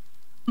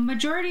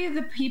 majority of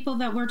the people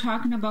that we're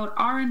talking about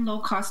are in low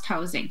cost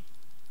housing,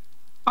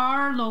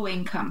 are low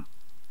income,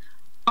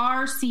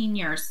 are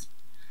seniors.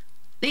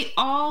 They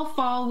all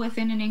fall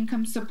within an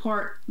income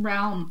support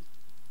realm.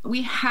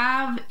 We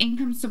have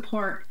income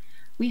support.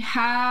 We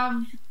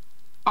have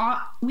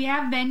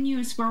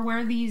venues for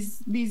where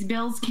these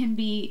bills can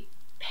be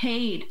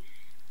paid.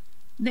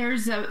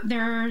 There's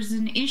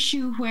an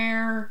issue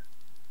where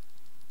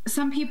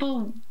some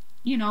people,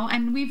 you know,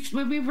 and we've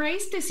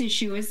raised this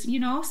issue, is, you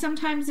know,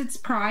 sometimes it's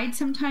pride,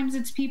 sometimes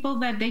it's people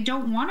that they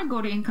don't want to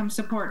go to income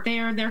support.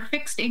 They're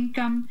fixed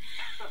income.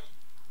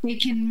 They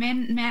can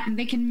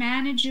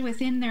manage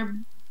within their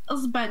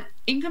bills, but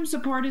income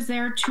support is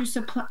there to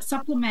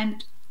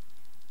supplement,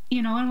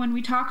 you know. And when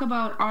we talk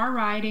about our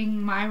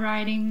riding, my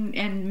riding,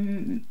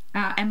 and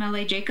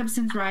MLA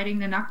Jacobson's riding,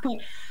 the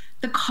Nukput,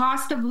 the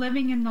cost of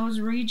living in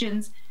those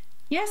regions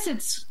yes,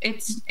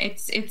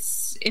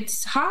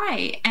 it's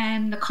high,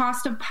 and the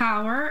cost of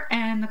power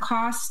and the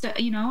cost,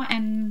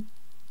 and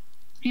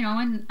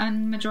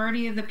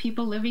majority of the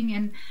people living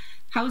in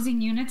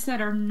housing units that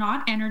are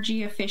not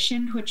energy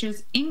efficient, which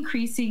is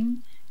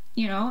increasing,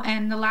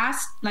 and the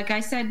last, like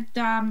I said,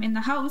 in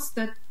the House,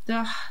 that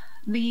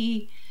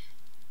the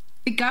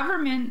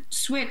government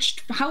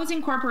switched,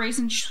 housing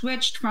corporations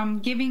switched from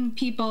giving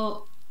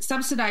people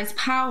subsidized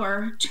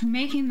power to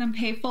making them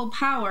pay full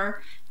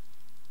power.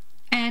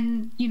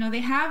 And, they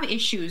have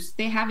issues.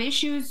 They have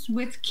issues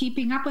with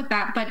keeping up with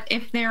that. But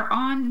if they're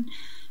on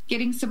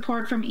getting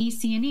support from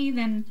EC&E,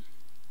 then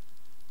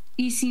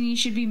EC&E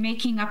should be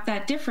making up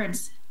that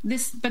difference.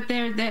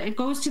 It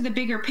goes to the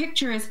bigger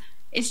picture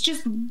it's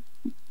just,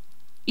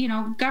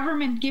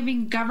 government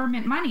giving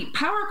government money.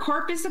 Power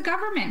Corp is a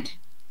government.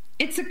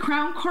 It's a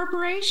crown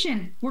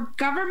corporation. We're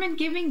government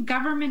giving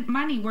government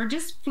money. We're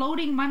just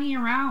floating money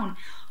around.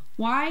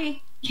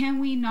 Why can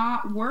we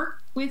not work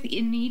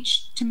within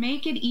each to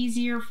make it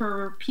easier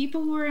for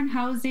people who are in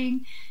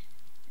housing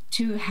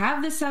to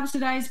have the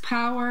subsidized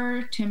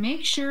power, to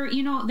make sure,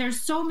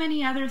 there's so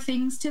many other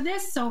things to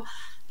this. So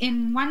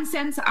in one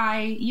sense,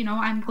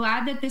 I'm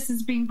glad that this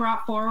is being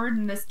brought forward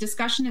and this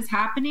discussion is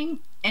happening.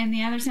 In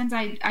the other sense,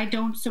 I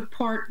don't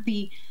support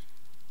the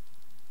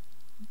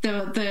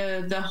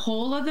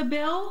whole of the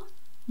bill,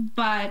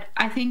 but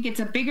I think it's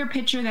a bigger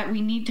picture that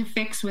we need to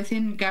fix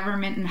within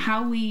government and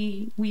how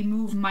we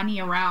move money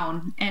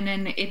around. And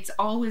then it's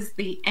always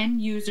the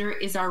end user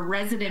is our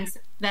residents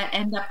that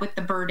end up with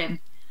the burden.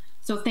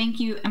 So thank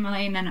you,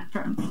 MLA, and then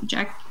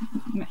Jack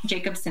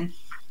Jacobson.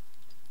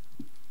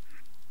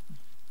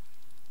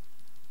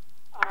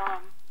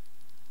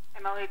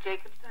 MLA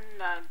Jacobson,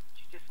 do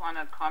you just want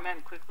to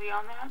comment quickly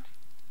on that?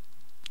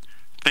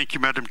 Thank you,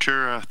 Madam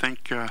Chair.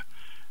 Thank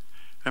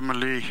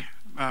MLA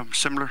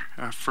Simler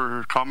for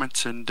her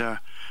comments. And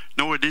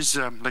no, it is,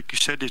 like you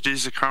said, it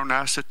is a Crown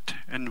asset,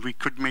 and we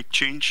could make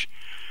change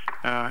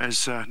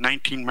as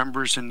 19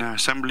 members in the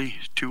Assembly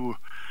to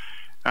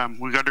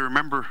we got to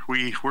remember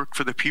we work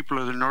for the people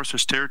of the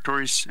Northwest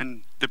Territories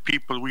and the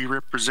people we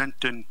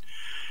represent, and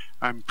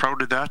I'm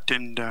proud of that.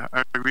 And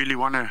I really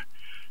want to.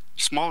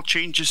 Small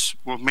changes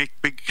will make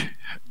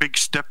big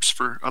steps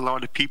for a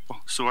lot of people.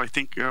 So I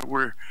think if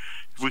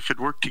we could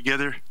work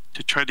together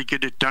to try to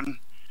get it done,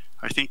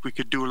 I think we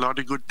could do a lot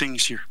of good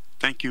things here.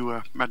 Thank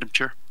you, Madam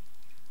Chair.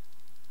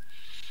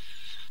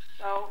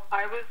 So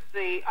I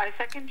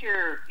second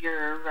your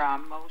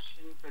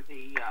motion for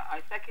the.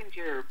 I second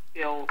your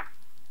bill,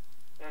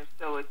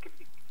 so it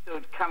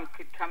could come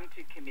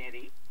to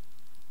committee.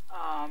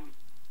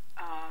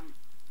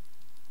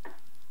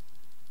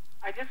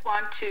 I just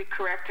want to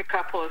correct a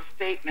couple of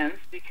statements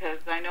because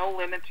I know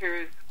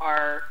limiters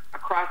are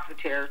across the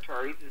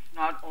territories. It's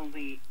not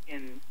only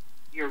in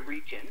your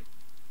region.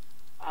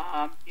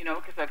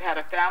 Because I've had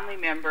a family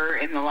member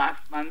in the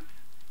last month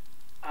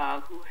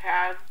who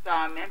has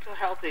mental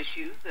health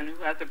issues and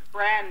who has a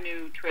brand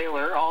new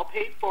trailer, all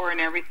paid for and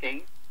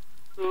everything,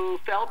 who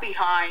fell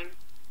behind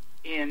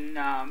in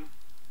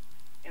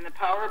the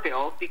power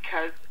bill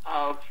because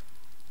of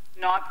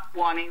not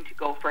wanting to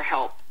go for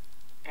help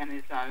and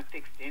is on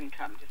fixed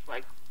income, just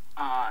like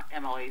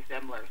MLA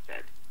Zemler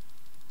said.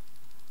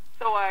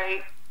 So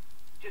I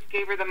just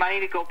gave her the money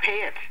to go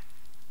pay it,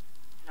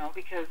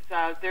 because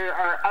there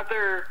are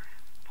other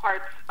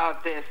parts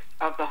of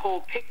the whole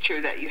picture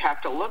that you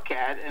have to look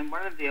at, and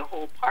one of the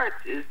whole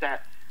parts is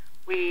that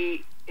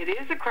it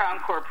is a Crown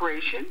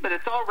corporation, but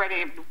it's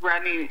already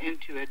running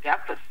into a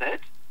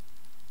deficit.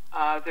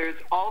 There's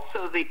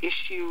also the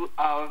issue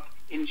of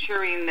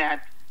ensuring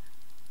that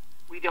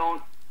we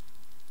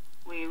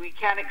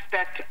can't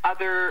expect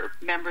other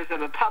members of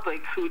the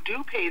public who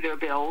do pay their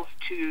bills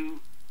to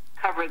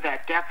cover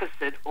that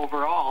deficit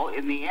overall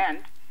in the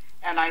end.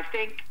 And I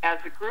think as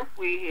a group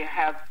we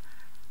have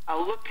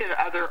looked at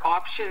other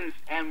options,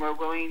 and we're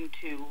willing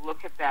to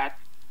look at that,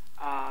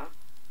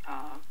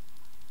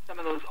 some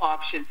of those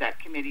options at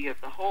committee as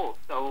a whole.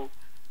 So,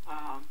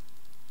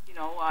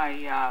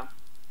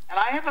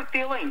 I have a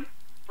feeling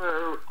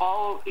for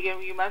all,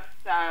 you must,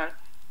 I'm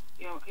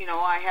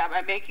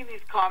making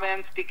these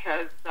comments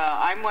because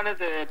I'm one of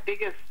the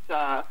biggest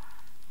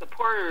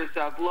supporters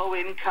of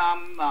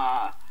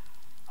low-income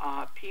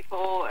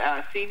people,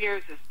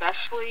 seniors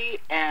especially,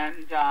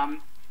 and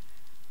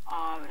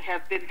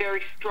have been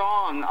very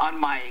strong on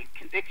my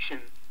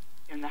convictions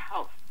in the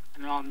House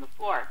and on the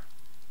floor.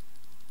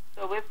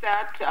 So with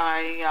that,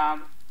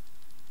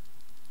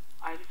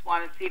 I just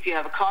want to see if you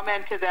have a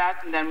comment to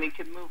that, and then we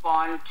can move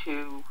on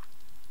to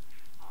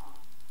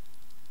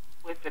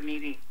with the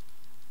meeting.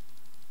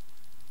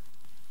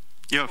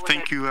 Yeah,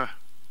 thank you.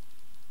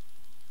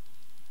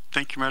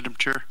 Thank you, Madam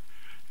Chair.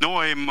 No,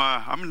 I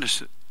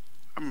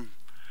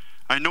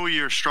know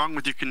you're strong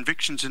with your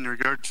convictions in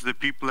regard to the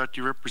people that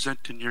you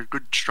represent, and you're a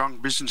good, strong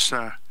business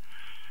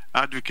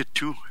advocate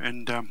too.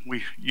 And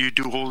you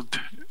do hold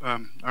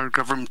our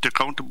government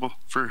accountable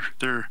for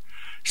their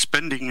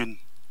spending,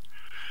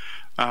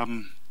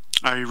 and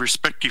I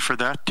respect you for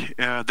that.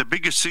 The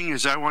biggest thing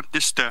is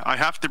I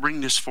have to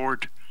bring this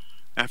forward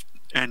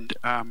and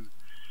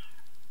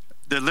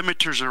the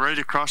limiters are right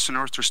across the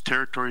Northwest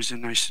Territories,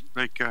 and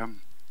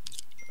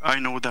I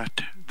know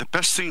that the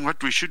best thing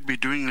what we should be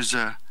doing is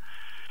I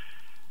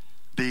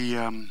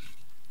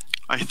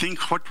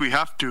think what we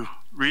have to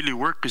really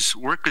work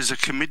as a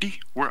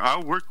committee, where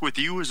I'll work with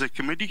you as a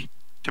committee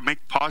to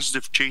make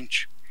positive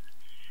change.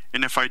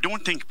 And if I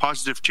don't think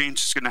positive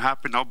change is going to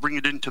happen, I'll bring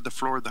it into the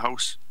floor of the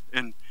House.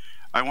 And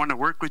I want to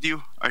work with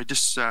you. I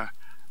just I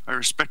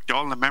respect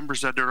all the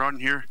members that are on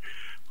here.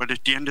 But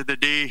at the end of the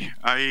day,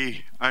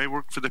 I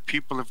work for the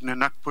people of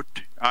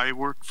Nunavut. I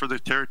work for the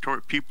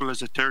people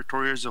as a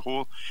territory as a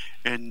whole.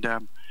 And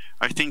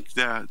I think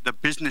the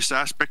business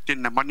aspect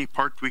and the money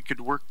part, we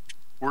could work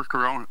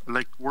around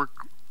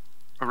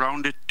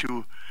it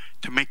to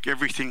make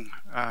everything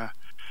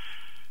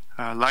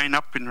line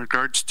up in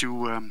regards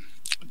to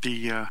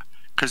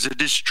because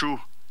it is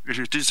true,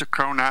 it is a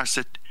Crown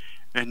asset,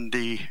 and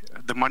the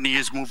money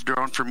is moved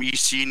around from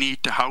EC&E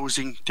to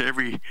housing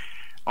to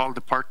all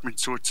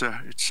departments, so it's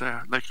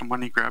like a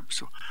money grab.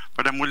 So,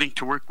 but I'm willing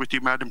to work with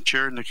you, Madam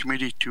Chair, and the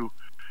committee to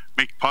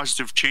make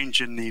positive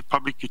change in the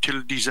Public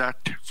Utilities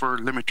Act for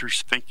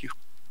limiters. Thank you.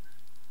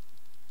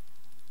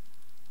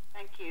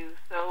 Thank you.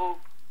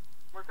 So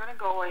we're going to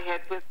go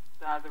ahead with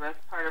the rest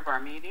part of our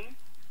meeting.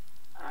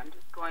 I'm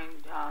just going.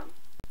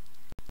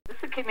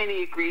 The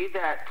committee agreed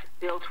that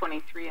Bill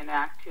 23, an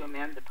act to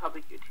amend the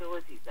Public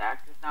Utilities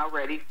Act, is now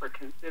ready for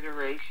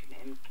consideration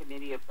in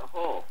Committee of the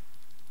Whole.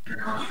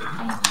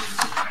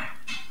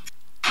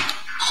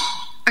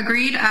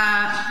 Agreed,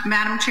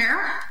 Madam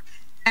Chair.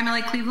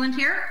 MLA Cleveland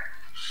here.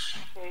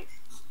 Okay.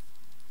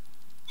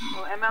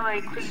 So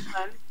MLA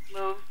Cleveland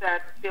moves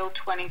that Bill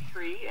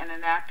 23 and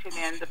an act to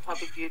amend the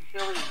Public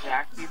Utilities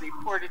Act be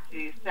reported to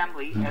the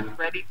Assembly as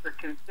ready for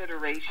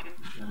consideration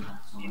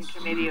in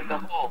Committee of the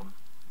Whole.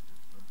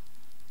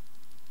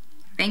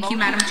 Thank you,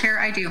 Madam Chair.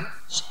 I do.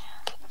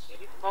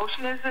 Okay.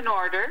 Motion is in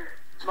order.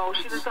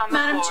 Motion is on the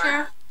Madam floor.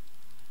 Chair.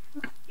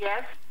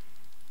 Yes.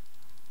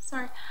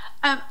 Sorry.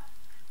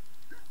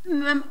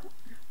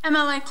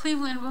 MLA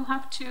Cleveland will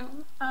have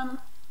to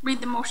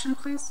read the motion,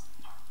 please.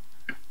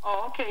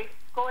 Oh, okay.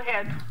 Go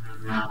ahead.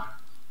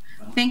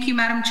 Thank you,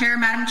 Madam Chair.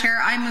 Madam Chair,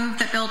 I move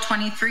that Bill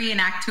 23, an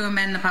act to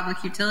amend the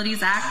Public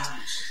Utilities Act,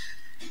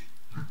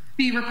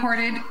 be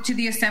reported to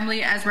the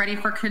Assembly as ready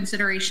for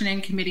consideration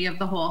in Committee of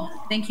the Whole.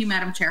 Thank you,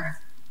 Madam Chair.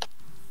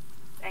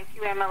 Thank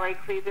you, MLA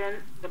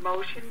Cleveland. The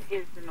motion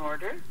is in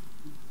order.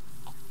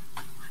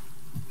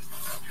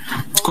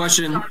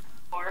 Question. To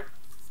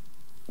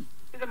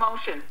the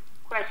motion.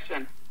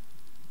 Question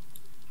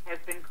has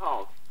been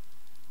called.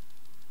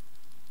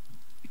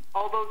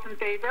 All those in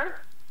favor?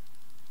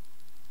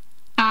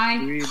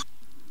 Aye.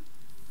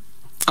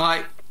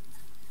 Aye.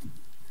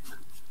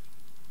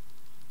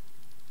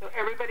 So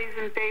everybody's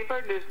in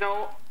favor. There's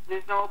no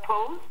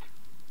opposed.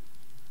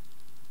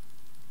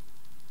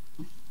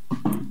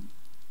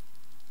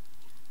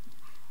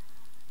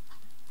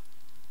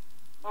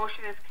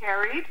 Motion is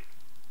carried.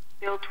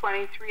 Bill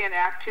 23, an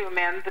act to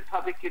amend the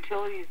Public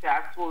Utilities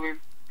Act, will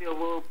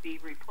be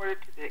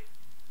reported to the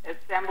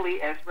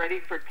Assembly as ready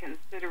for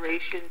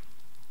consideration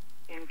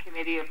in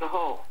Committee of the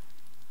Whole.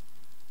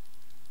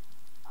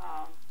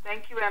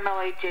 Thank you,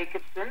 MLA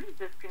Jacobson.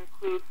 This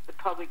concludes the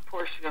public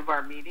portion of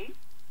our meeting.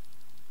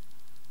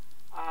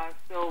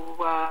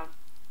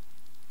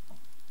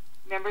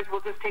 Members,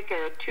 we'll just take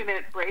a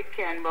 2-minute break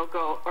and we'll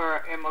go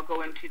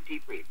into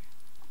debrief.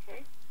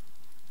 Okay.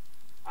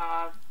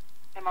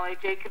 MLA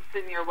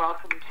Jacobson, you're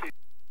welcome to